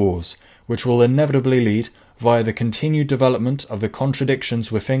imperialist wars, which will inevitably lead, via the continued development of the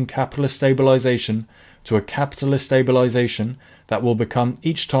contradictions within capitalist stabilization, to a capitalist stabilization that will become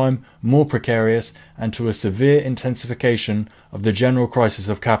each time more precarious, and to a severe intensification of the general crisis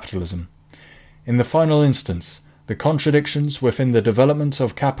of capitalism. In the final instance, the contradictions within the development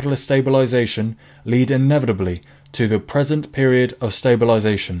of capitalist stabilization lead inevitably to the present period of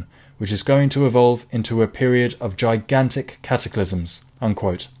stabilization, which is going to evolve into a period of gigantic cataclysms,"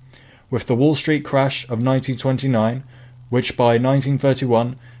 unquote. With the Wall Street crash of 1929, which by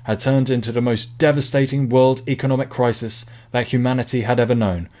 1931 had turned into the most devastating world economic crisis that humanity had ever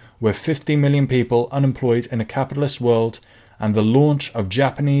known, with 50 million people unemployed in a capitalist world, and the launch of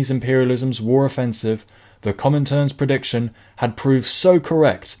Japanese imperialism's war offensive, the Comintern's prediction had proved so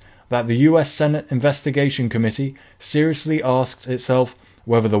correct that the US Senate Investigation Committee seriously asked itself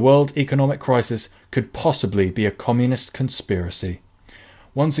whether the world economic crisis could possibly be a communist conspiracy.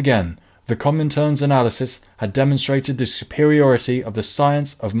 Once again, the Comintern's analysis had demonstrated the superiority of the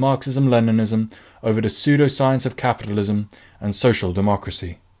science of Marxism-Leninism over the pseudoscience of capitalism and social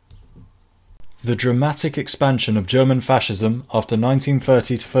democracy. The dramatic expansion of German fascism after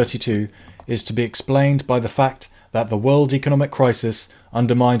 1930-32 is to be explained by the fact that the world economic crisis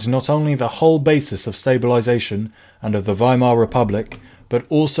undermined not only the whole basis of stabilization and of the Weimar Republic, but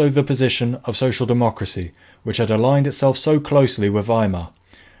also the position of social democracy, which had aligned itself so closely with Weimar.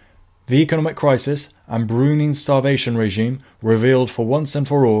 The economic crisis and Bruning's starvation regime revealed for once and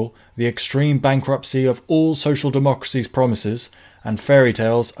for all the extreme bankruptcy of all social democracy's promises and fairy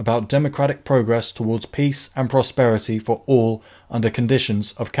tales about democratic progress towards peace and prosperity for all under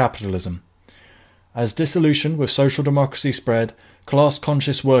conditions of capitalism. As dissolution with social democracy spread,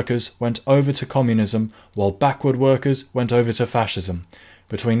 class-conscious workers went over to communism while backward workers went over to fascism.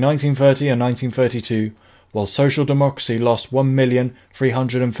 Between 1930 and 1932, while social democracy lost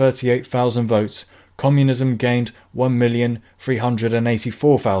 1,338,000 votes, communism gained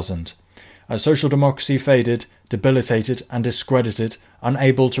 1,384,000. As social democracy faded, debilitated and discredited,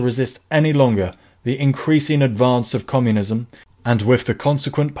 unable to resist any longer the increasing advance of communism, and with the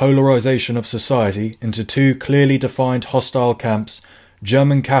consequent polarization of society into two clearly defined hostile camps,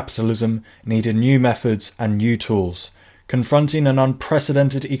 German capitalism needed new methods and new tools. Confronting an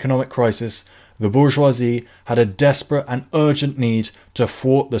unprecedented economic crisis, the bourgeoisie had a desperate and urgent need to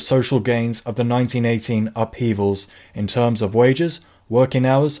thwart the social gains of the 1918 upheavals in terms of wages, working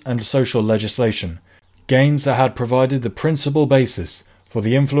hours and social legislation, gains that had provided the principal basis for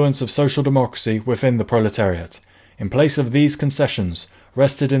the influence of social democracy within the proletariat. In place of these concessions,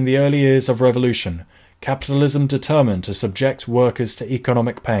 rested in the early years of revolution, capitalism determined to subject workers to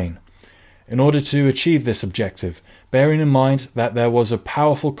economic pain. In order to achieve this objective, bearing in mind that there was a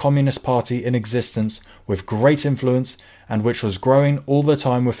powerful communist party in existence with great influence and which was growing all the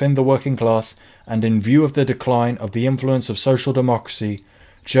time within the working class, and in view of the decline of the influence of social democracy,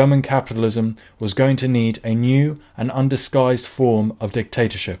 German capitalism was going to need a new and undisguised form of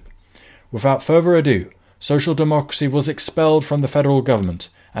dictatorship. Without further ado, social democracy was expelled from the federal government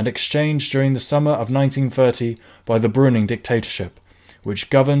and exchanged during the summer of 1930 by the Brüning dictatorship, which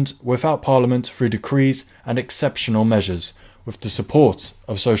governed without parliament through decrees and exceptional measures, with the support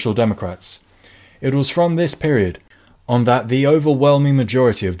of social democrats. It was from this period on that the overwhelming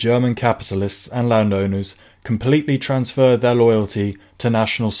majority of German capitalists and landowners completely transferred their loyalty to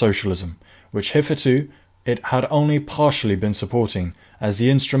National Socialism, which hitherto it had only partially been supporting as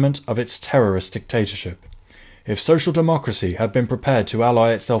the instrument of its terrorist dictatorship. If social democracy had been prepared to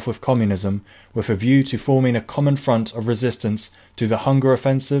ally itself with communism with a view to forming a common front of resistance to the hunger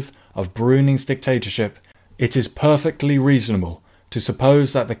offensive of Brüning's dictatorship, it is perfectly reasonable to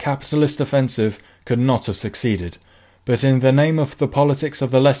suppose that the capitalist offensive could not have succeeded. But in the name of the politics of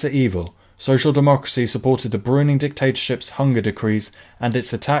the lesser evil, social democracy supported the Brüning dictatorship's hunger decrees and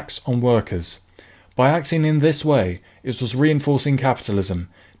its attacks on workers. By acting in this way, it was reinforcing capitalism,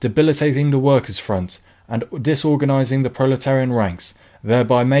 debilitating the workers' front, and disorganizing the proletarian ranks,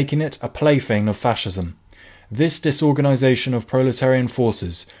 thereby making it a plaything of fascism. This disorganization of proletarian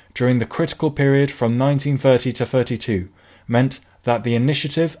forces during the critical period from 1930 to 32 meant that the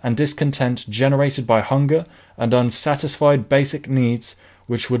initiative and discontent generated by hunger and unsatisfied basic needs,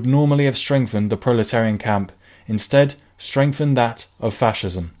 which would normally have strengthened the proletarian camp, instead strengthened that of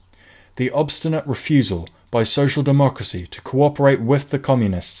fascism. The obstinate refusal by social democracy to cooperate with the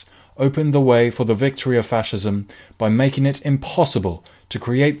communists opened the way for the victory of fascism by making it impossible to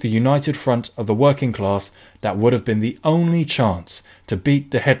create the united front of the working class that would have been the only chance to beat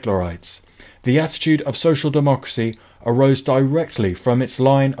the Hitlerites. The attitude of social democracy arose directly from its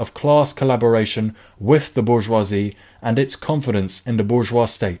line of class collaboration with the bourgeoisie and its confidence in the bourgeois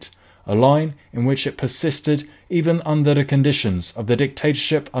state, a line in which it persisted even under the conditions of the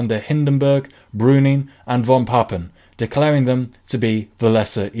dictatorship under Hindenburg, Brüning and von Papen, declaring them to be the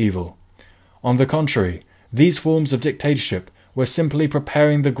lesser evil. On the contrary, these forms of dictatorship were simply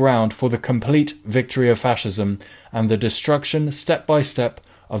preparing the ground for the complete victory of fascism and the destruction step by step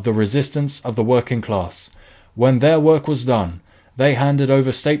of the resistance of the working class. When their work was done, they handed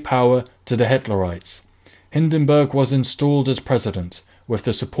over state power to the Hitlerites. Hindenburg was installed as president, with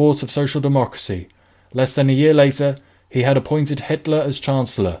the support of social democracy. Less than a year later, he had appointed Hitler as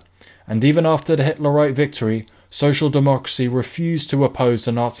chancellor, and even after the Hitlerite victory, social democracy refused to oppose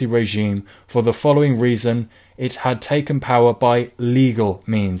the Nazi regime for the following reason: it had taken power by legal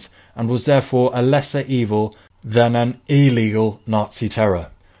means, and was therefore a lesser evil than an illegal Nazi terror.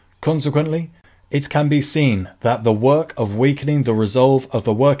 Consequently, it can be seen that the work of weakening the resolve of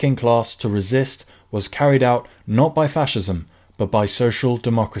the working class to resist was carried out not by fascism, but by social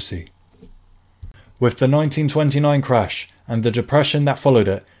democracy. With the 1929 crash and the depression that followed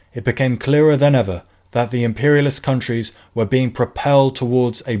it, it became clearer than ever that the imperialist countries were being propelled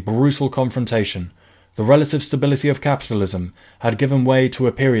towards a brutal confrontation. The relative stability of capitalism had given way to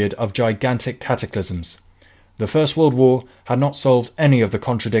a period of gigantic cataclysms. The First World War had not solved any of the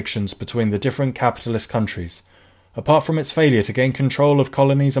contradictions between the different capitalist countries. Apart from its failure to gain control of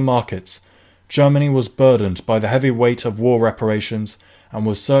colonies and markets, Germany was burdened by the heavy weight of war reparations and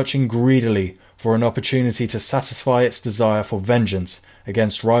was searching greedily for an opportunity to satisfy its desire for vengeance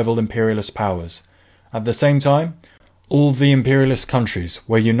against rival imperialist powers. At the same time, all the imperialist countries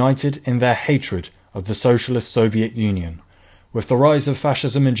were united in their hatred of the Socialist Soviet Union. With the rise of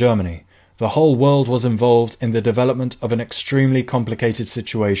fascism in Germany, the whole world was involved in the development of an extremely complicated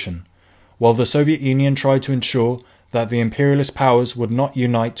situation. While the Soviet Union tried to ensure that the imperialist powers would not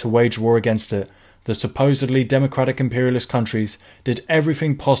unite to wage war against it, the supposedly democratic imperialist countries did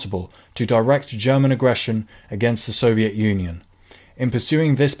everything possible to direct German aggression against the Soviet Union. In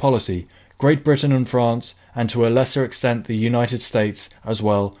pursuing this policy, Great Britain and France, and to a lesser extent the United States as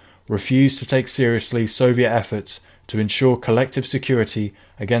well, refused to take seriously Soviet efforts to ensure collective security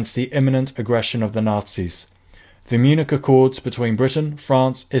against the imminent aggression of the Nazis. The Munich Accords between Britain,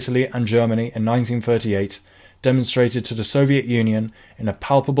 France, Italy and Germany in 1938 demonstrated to the Soviet Union in a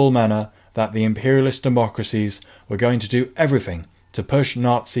palpable manner that the imperialist democracies were going to do everything to push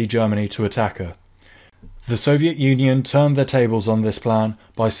Nazi Germany to attack her. The Soviet Union turned their tables on this plan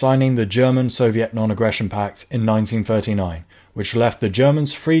by signing the German-Soviet Non-Aggression Pact in 1939, which left the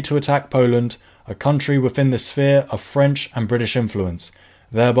Germans free to attack Poland, a country within the sphere of French and British influence,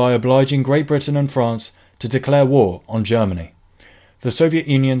 thereby obliging Great Britain and France to declare war on Germany. The Soviet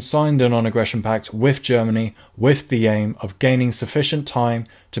Union signed a non-aggression pact with Germany with the aim of gaining sufficient time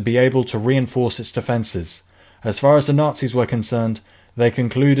to be able to reinforce its defences. As far as the Nazis were concerned, they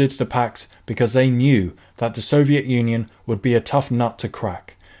concluded the pact because they knew that the Soviet Union would be a tough nut to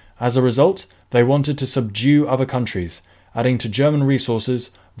crack. As a result, they wanted to subdue other countries, adding to German resources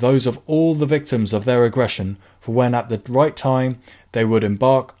those of all the victims of their aggression for when at the right time they would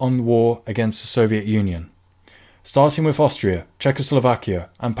embark on war against the Soviet Union. Starting with Austria, Czechoslovakia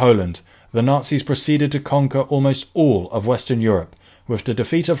and Poland, the Nazis proceeded to conquer almost all of Western Europe, with the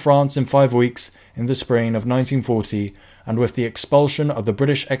defeat of France in 5 weeks in the spring of 1940 and with the expulsion of the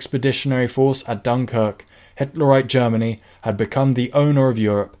British Expeditionary Force at Dunkirk. Hitlerite Germany had become the owner of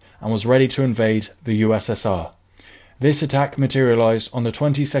Europe and was ready to invade the USSR. This attack materialized on the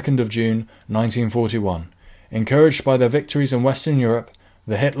 22nd of June 1941. Encouraged by their victories in Western Europe,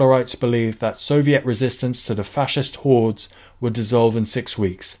 the Hitlerites believed that Soviet resistance to the fascist hordes would dissolve in 6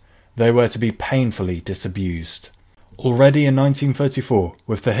 weeks. They were to be painfully disabused. Already in 1934,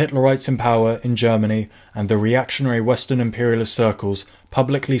 with the Hitlerites in power in Germany and the reactionary Western imperialist circles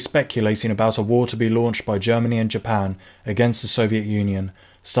publicly speculating about a war to be launched by Germany and Japan against the Soviet Union,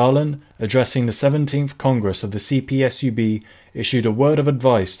 Stalin, addressing the 17th Congress of the CPSUB, issued a word of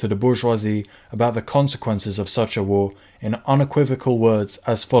advice to the bourgeoisie about the consequences of such a war in unequivocal words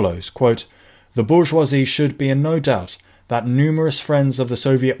as follows, quote, "The bourgeoisie should be in no doubt that numerous friends of the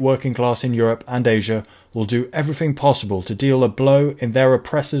Soviet working class in Europe and Asia will do everything possible to deal a blow in their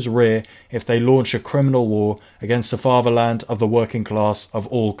oppressors' rear if they launch a criminal war against the fatherland of the working class of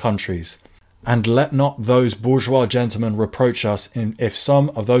all countries. And let not those bourgeois gentlemen reproach us if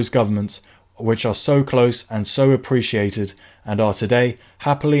some of those governments, which are so close and so appreciated, and are today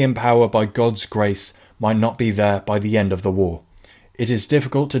happily in power by God's grace, might not be there by the end of the war. It is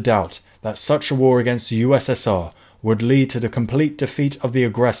difficult to doubt that such a war against the USSR would lead to the complete defeat of the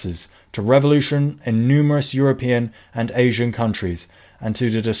aggressors, to revolution in numerous European and Asian countries, and to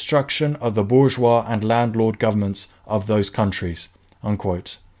the destruction of the bourgeois and landlord governments of those countries."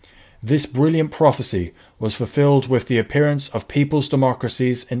 Unquote. This brilliant prophecy was fulfilled with the appearance of people's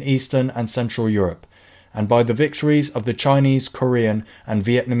democracies in Eastern and Central Europe, and by the victories of the Chinese, Korean and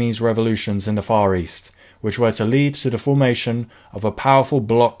Vietnamese revolutions in the Far East, which were to lead to the formation of a powerful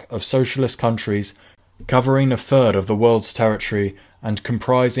bloc of socialist countries covering a third of the world's territory and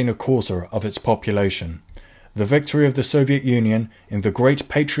comprising a quarter of its population. The victory of the Soviet Union in the Great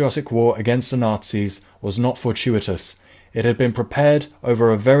Patriotic War against the Nazis was not fortuitous. It had been prepared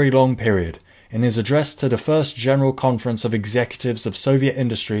over a very long period. In his address to the First General Conference of Executives of Soviet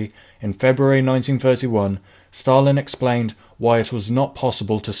Industry in February 1931, Stalin explained why it was not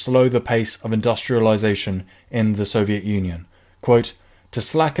possible to slow the pace of industrialization in the Soviet Union. Quote, "To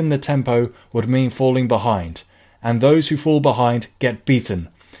slacken the tempo would mean falling behind, and those who fall behind get beaten.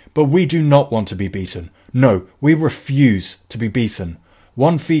 But we do not want to be beaten. No, we refuse to be beaten.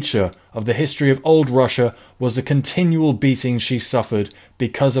 One feature of the history of old Russia was the continual beating she suffered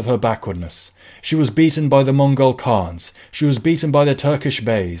because of her backwardness. She was beaten by the Mongol Khans. She was beaten by the Turkish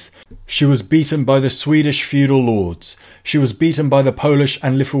Beys. She was beaten by the Swedish feudal lords. She was beaten by the Polish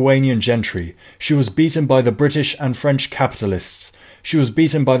and Lithuanian gentry. She was beaten by the British and French capitalists. She was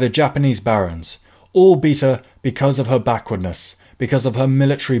beaten by the Japanese barons. All beat her because of her backwardness, because of her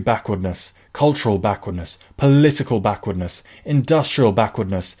military backwardness, cultural backwardness, political backwardness, industrial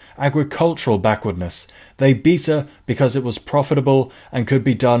backwardness, agricultural backwardness. They beat her because it was profitable and could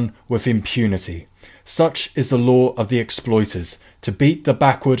be done with impunity. Such is the law of the exploiters, to beat the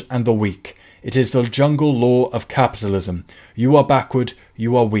backward and the weak. It is the jungle law of capitalism. You are backward,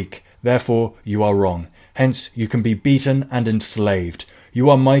 you are weak, therefore you are wrong. Hence you can be beaten and enslaved. You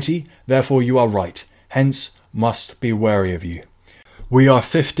are mighty, therefore you are right. Hence must be wary of you. We are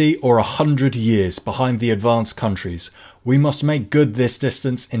 50 or 100 years behind the advanced countries. We must make good this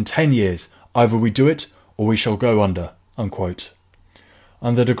distance in 10 years. Either we do it, or we shall go under." Unquote.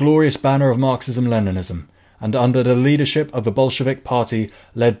 Under the glorious banner of Marxism-Leninism, and under the leadership of the Bolshevik Party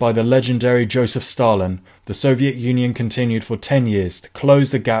led by the legendary Joseph Stalin, the Soviet Union continued for 10 years to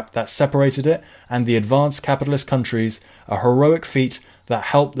close the gap that separated it and the advanced capitalist countries, a heroic feat that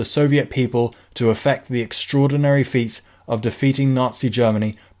helped the Soviet people to effect the extraordinary feat of defeating Nazi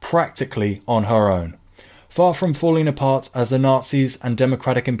Germany practically on her own. Far from falling apart as the Nazis and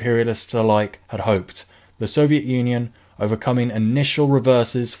democratic imperialists alike had hoped, the Soviet Union, overcoming initial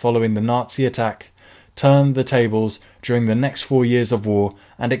reverses following the Nazi attack, turned the tables during the next 4 years of war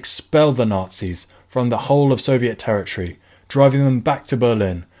and expelled the Nazis from the whole of Soviet territory, driving them back to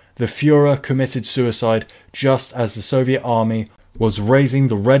Berlin. The Führer committed suicide just as the Soviet army was raising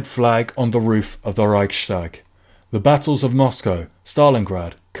the red flag on the roof of the Reichstag. The battles of Moscow,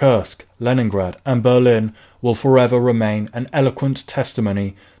 Stalingrad, Kursk, Leningrad and Berlin will forever remain an eloquent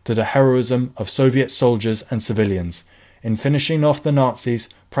testimony to the heroism of Soviet soldiers and civilians. In finishing off the Nazis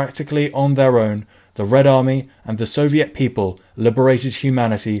practically on their own, the Red Army and the Soviet people liberated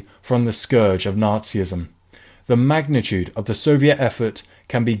humanity from the scourge of Nazism. The magnitude of the Soviet effort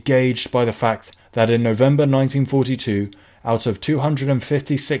can be gauged by the fact that in November 1942, out of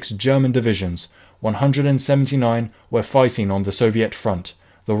 256 German divisions, 179 were fighting on the Soviet front,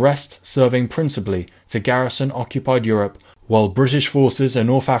 the rest serving principally to garrison occupied Europe, while British forces in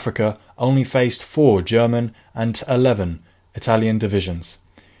North Africa only faced 4 German and 11 Italian divisions.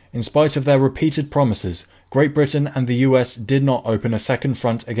 In spite of their repeated promises, Great Britain and the US did not open a second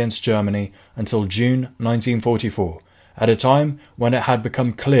front against Germany until June 1944, at a time when it had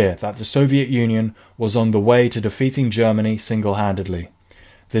become clear that the Soviet Union was on the way to defeating Germany single-handedly.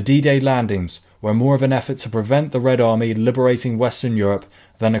 The D-Day landings were more of an effort to prevent the Red Army liberating Western Europe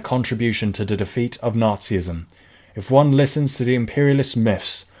than a contribution to the defeat of Nazism. If one listens to the imperialist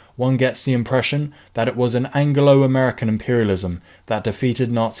myths, one gets the impression that it was an Anglo-American imperialism that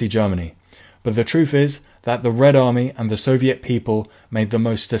defeated Nazi Germany. But the truth is that the Red Army and the Soviet people made the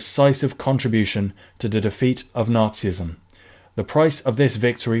most decisive contribution to the defeat of Nazism. The price of this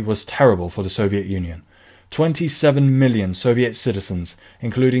victory was terrible for the Soviet Union. 27 million Soviet citizens,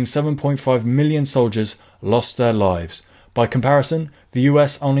 including 7.5 million soldiers, lost their lives. By comparison, the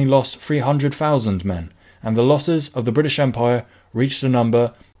US only lost 300,000 men, and the losses of the British Empire reached a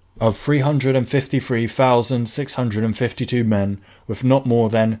number of 353,652 men, with not more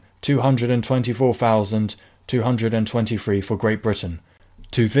than 224,223 for Great Britain.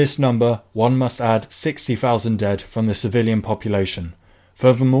 To this number, one must add 60,000 dead from the civilian population.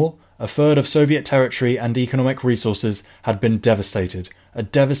 Furthermore, a third of Soviet territory and economic resources had been devastated. A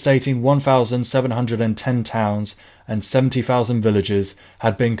devastating 1,710 towns and 70,000 villages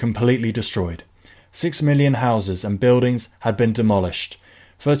had been completely destroyed. 6 million houses and buildings had been demolished.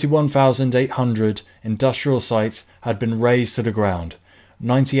 31,800 industrial sites had been razed to the ground.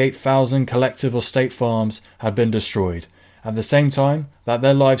 98,000 collective or state farms had been destroyed. At the same time that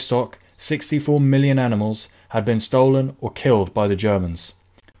their livestock, 64 million animals, had been stolen or killed by the Germans.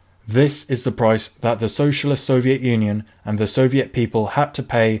 This is the price that the Socialist Soviet Union and the Soviet people had to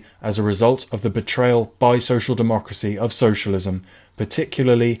pay as a result of the betrayal by social democracy of socialism,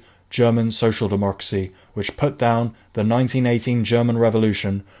 particularly German social democracy, which put down the 1918 German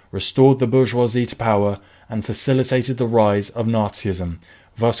Revolution, restored the bourgeoisie to power, and facilitated the rise of Nazism,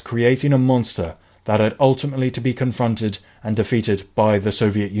 thus creating a monster that had ultimately to be confronted and defeated by the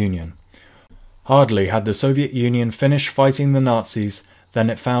Soviet Union. Hardly had the Soviet Union finished fighting the Nazis than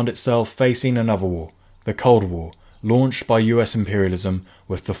it found itself facing another war, the Cold War, launched by US imperialism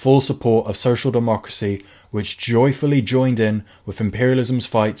with the full support of social democracy, which joyfully joined in with imperialism's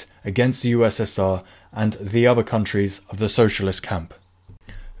fight against the USSR and the other countries of the socialist camp.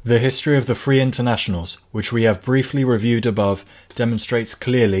 The history of the Free Internationals, which we have briefly reviewed above, demonstrates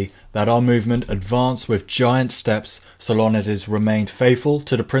clearly that our movement advanced with giant steps so long as it has remained faithful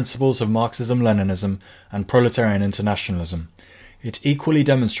to the principles of Marxism-Leninism and proletarian internationalism. It equally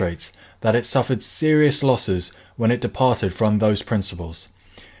demonstrates that it suffered serious losses when it departed from those principles.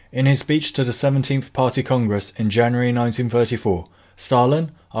 In his speech to the 17th Party Congress in January 1934,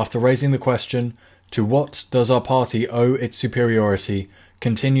 Stalin, after raising the question, "To what does our party owe its superiority?"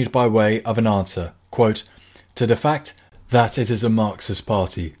 continued by way of an answer, quote, "To the fact that it is a Marxist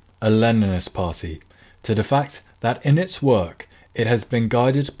party, a Leninist party, to the fact that in its work it has been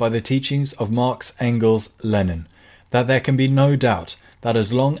guided by the teachings of Marx, Engels, Lenin, that there can be no doubt that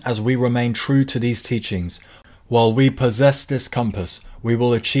as long as we remain true to these teachings, while we possess this compass, we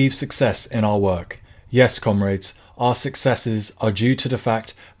will achieve success in our work. Yes, comrades, our successes are due to the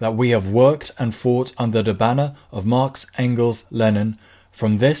fact that we have worked and fought under the banner of Marx, Engels, Lenin.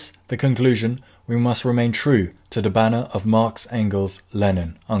 From this, the conclusion, we must remain true to the banner of Marx, Engels,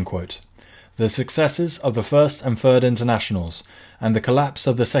 Lenin." Unquote. The successes of the First and Third Internationals and the collapse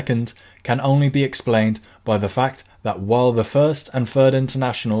of the Second can only be explained by the fact that while the First and Third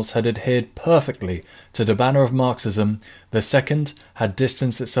Internationals had adhered perfectly to the banner of Marxism, the Second had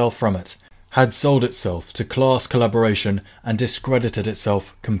distanced itself from it, had sold itself to class collaboration and discredited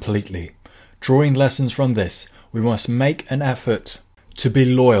itself completely. Drawing lessons from this, we must make an effort to be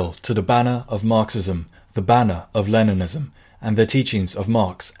loyal to the banner of Marxism, the banner of Leninism, and the teachings of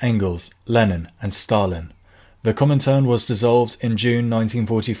Marx, Engels, Lenin, and Stalin. The Comintern was dissolved in June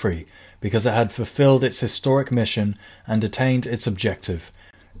 1943 because it had fulfilled its historic mission and attained its objective.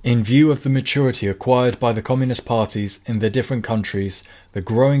 In view of the maturity acquired by the communist parties in the different countries, the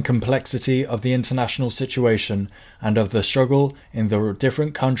growing complexity of the international situation, and of the struggle in the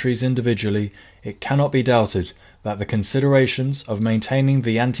different countries individually, it cannot be doubted that the considerations of maintaining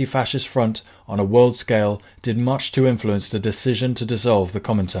the anti-fascist front on a world scale did much to influence the decision to dissolve the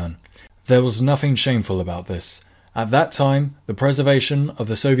Comintern. There was nothing shameful about this. At that time, the preservation of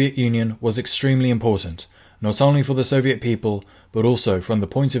the Soviet Union was extremely important, not only for the Soviet people, but also from the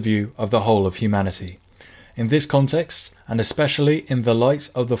point of view of the whole of humanity. In this context, and especially in the light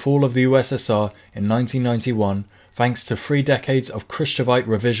of the fall of the USSR in 1991, thanks to 3 decades of Khrushchevite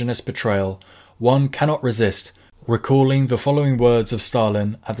revisionist betrayal, one cannot resist recalling the following words of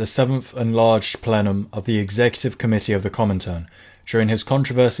Stalin at the 7th enlarged plenum of the Executive Committee of the Comintern, during his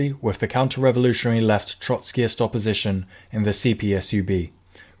controversy with the counter-revolutionary left Trotskyist opposition in the CPSUB.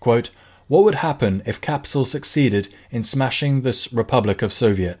 Quote, "What would happen if capital succeeded in smashing the Republic of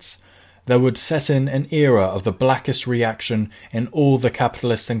Soviets? There would set in an era of the blackest reaction in all the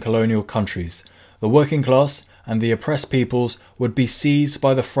capitalist and colonial countries. The working class and the oppressed peoples would be seized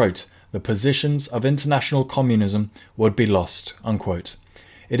by the throat. The positions of international communism would be lost." Unquote.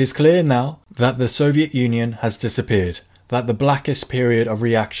 It is clear now that the Soviet Union has disappeared, that the blackest period of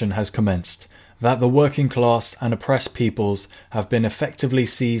reaction has commenced, that the working class and oppressed peoples have been effectively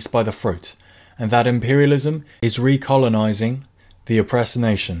seized by the throat, and that imperialism is recolonizing the oppressed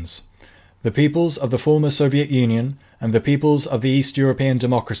nations. The peoples of the former Soviet Union and the peoples of the East European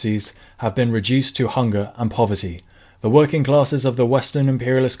democracies have been reduced to hunger and poverty. The working classes of the Western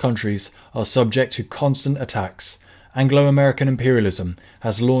imperialist countries are subject to constant attacks. Anglo-American imperialism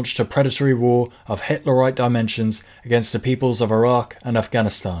has launched a predatory war of Hitlerite dimensions against the peoples of Iraq and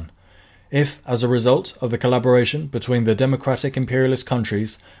Afghanistan. If, as a result of the collaboration between the democratic imperialist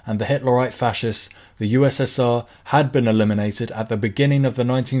countries and the Hitlerite fascists, the USSR had been eliminated at the beginning of the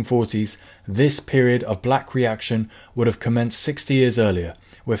 1940s, this period of black reaction would have commenced 60 years earlier,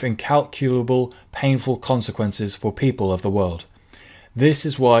 with incalculable, painful consequences for people of the world. This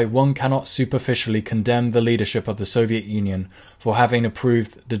is why one cannot superficially condemn the leadership of the Soviet Union for having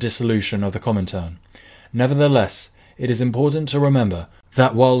approved the dissolution of the Comintern. Nevertheless, it is important to remember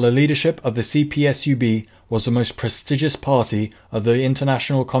that while the leadership of the CPSUB was the most prestigious party of the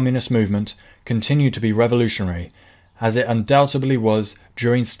international communist movement, continued to be revolutionary, as it undoubtedly was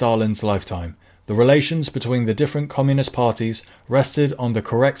during Stalin's lifetime. The relations between the different communist parties rested on the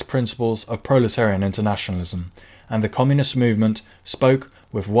correct principles of proletarian internationalism, and the communist movement spoke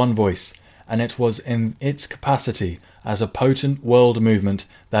with one voice, and it was in its capacity as a potent world movement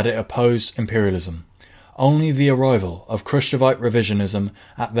that it opposed imperialism. Only the arrival of Khrushchevite revisionism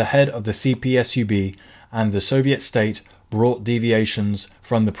at the head of the CPSUB and the Soviet state brought deviations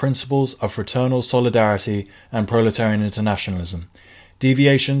from the principles of fraternal solidarity and proletarian internationalism,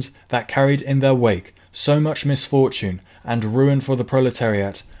 deviations that carried in their wake so much misfortune and ruin for the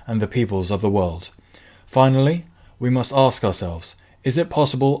proletariat and the peoples of the world. Finally, we must ask ourselves, is it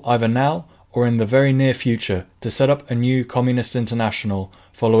possible either now or in the very near future to set up a new communist international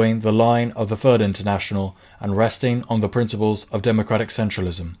following the line of the Third International and resting on the principles of democratic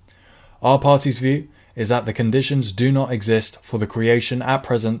centralism? Our party's view is that the conditions do not exist for the creation at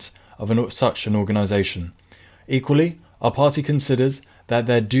present of such an organisation. Equally, our party considers that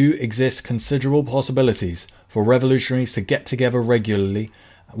there do exist considerable possibilities for revolutionaries to get together regularly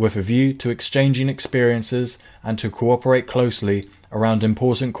with a view to exchanging experiences and to cooperate closely around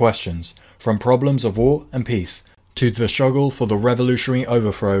important questions, from problems of war and peace to the struggle for the revolutionary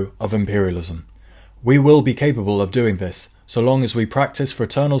overthrow of imperialism. We will be capable of doing this so long as we practice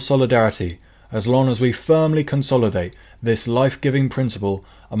fraternal solidarity, as long as we firmly consolidate this life-giving principle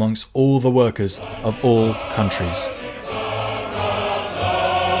amongst all the workers of all countries.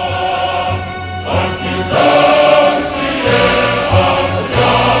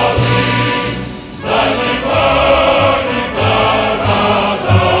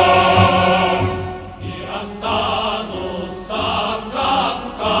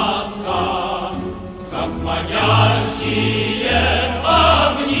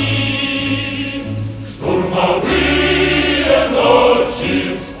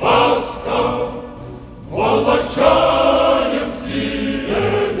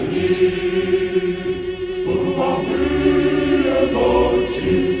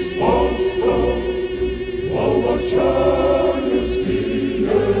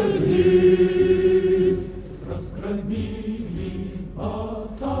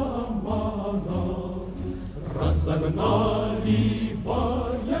 Разогнали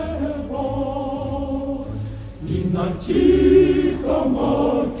воевод, и на Тихом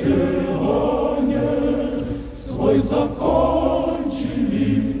океане свой закон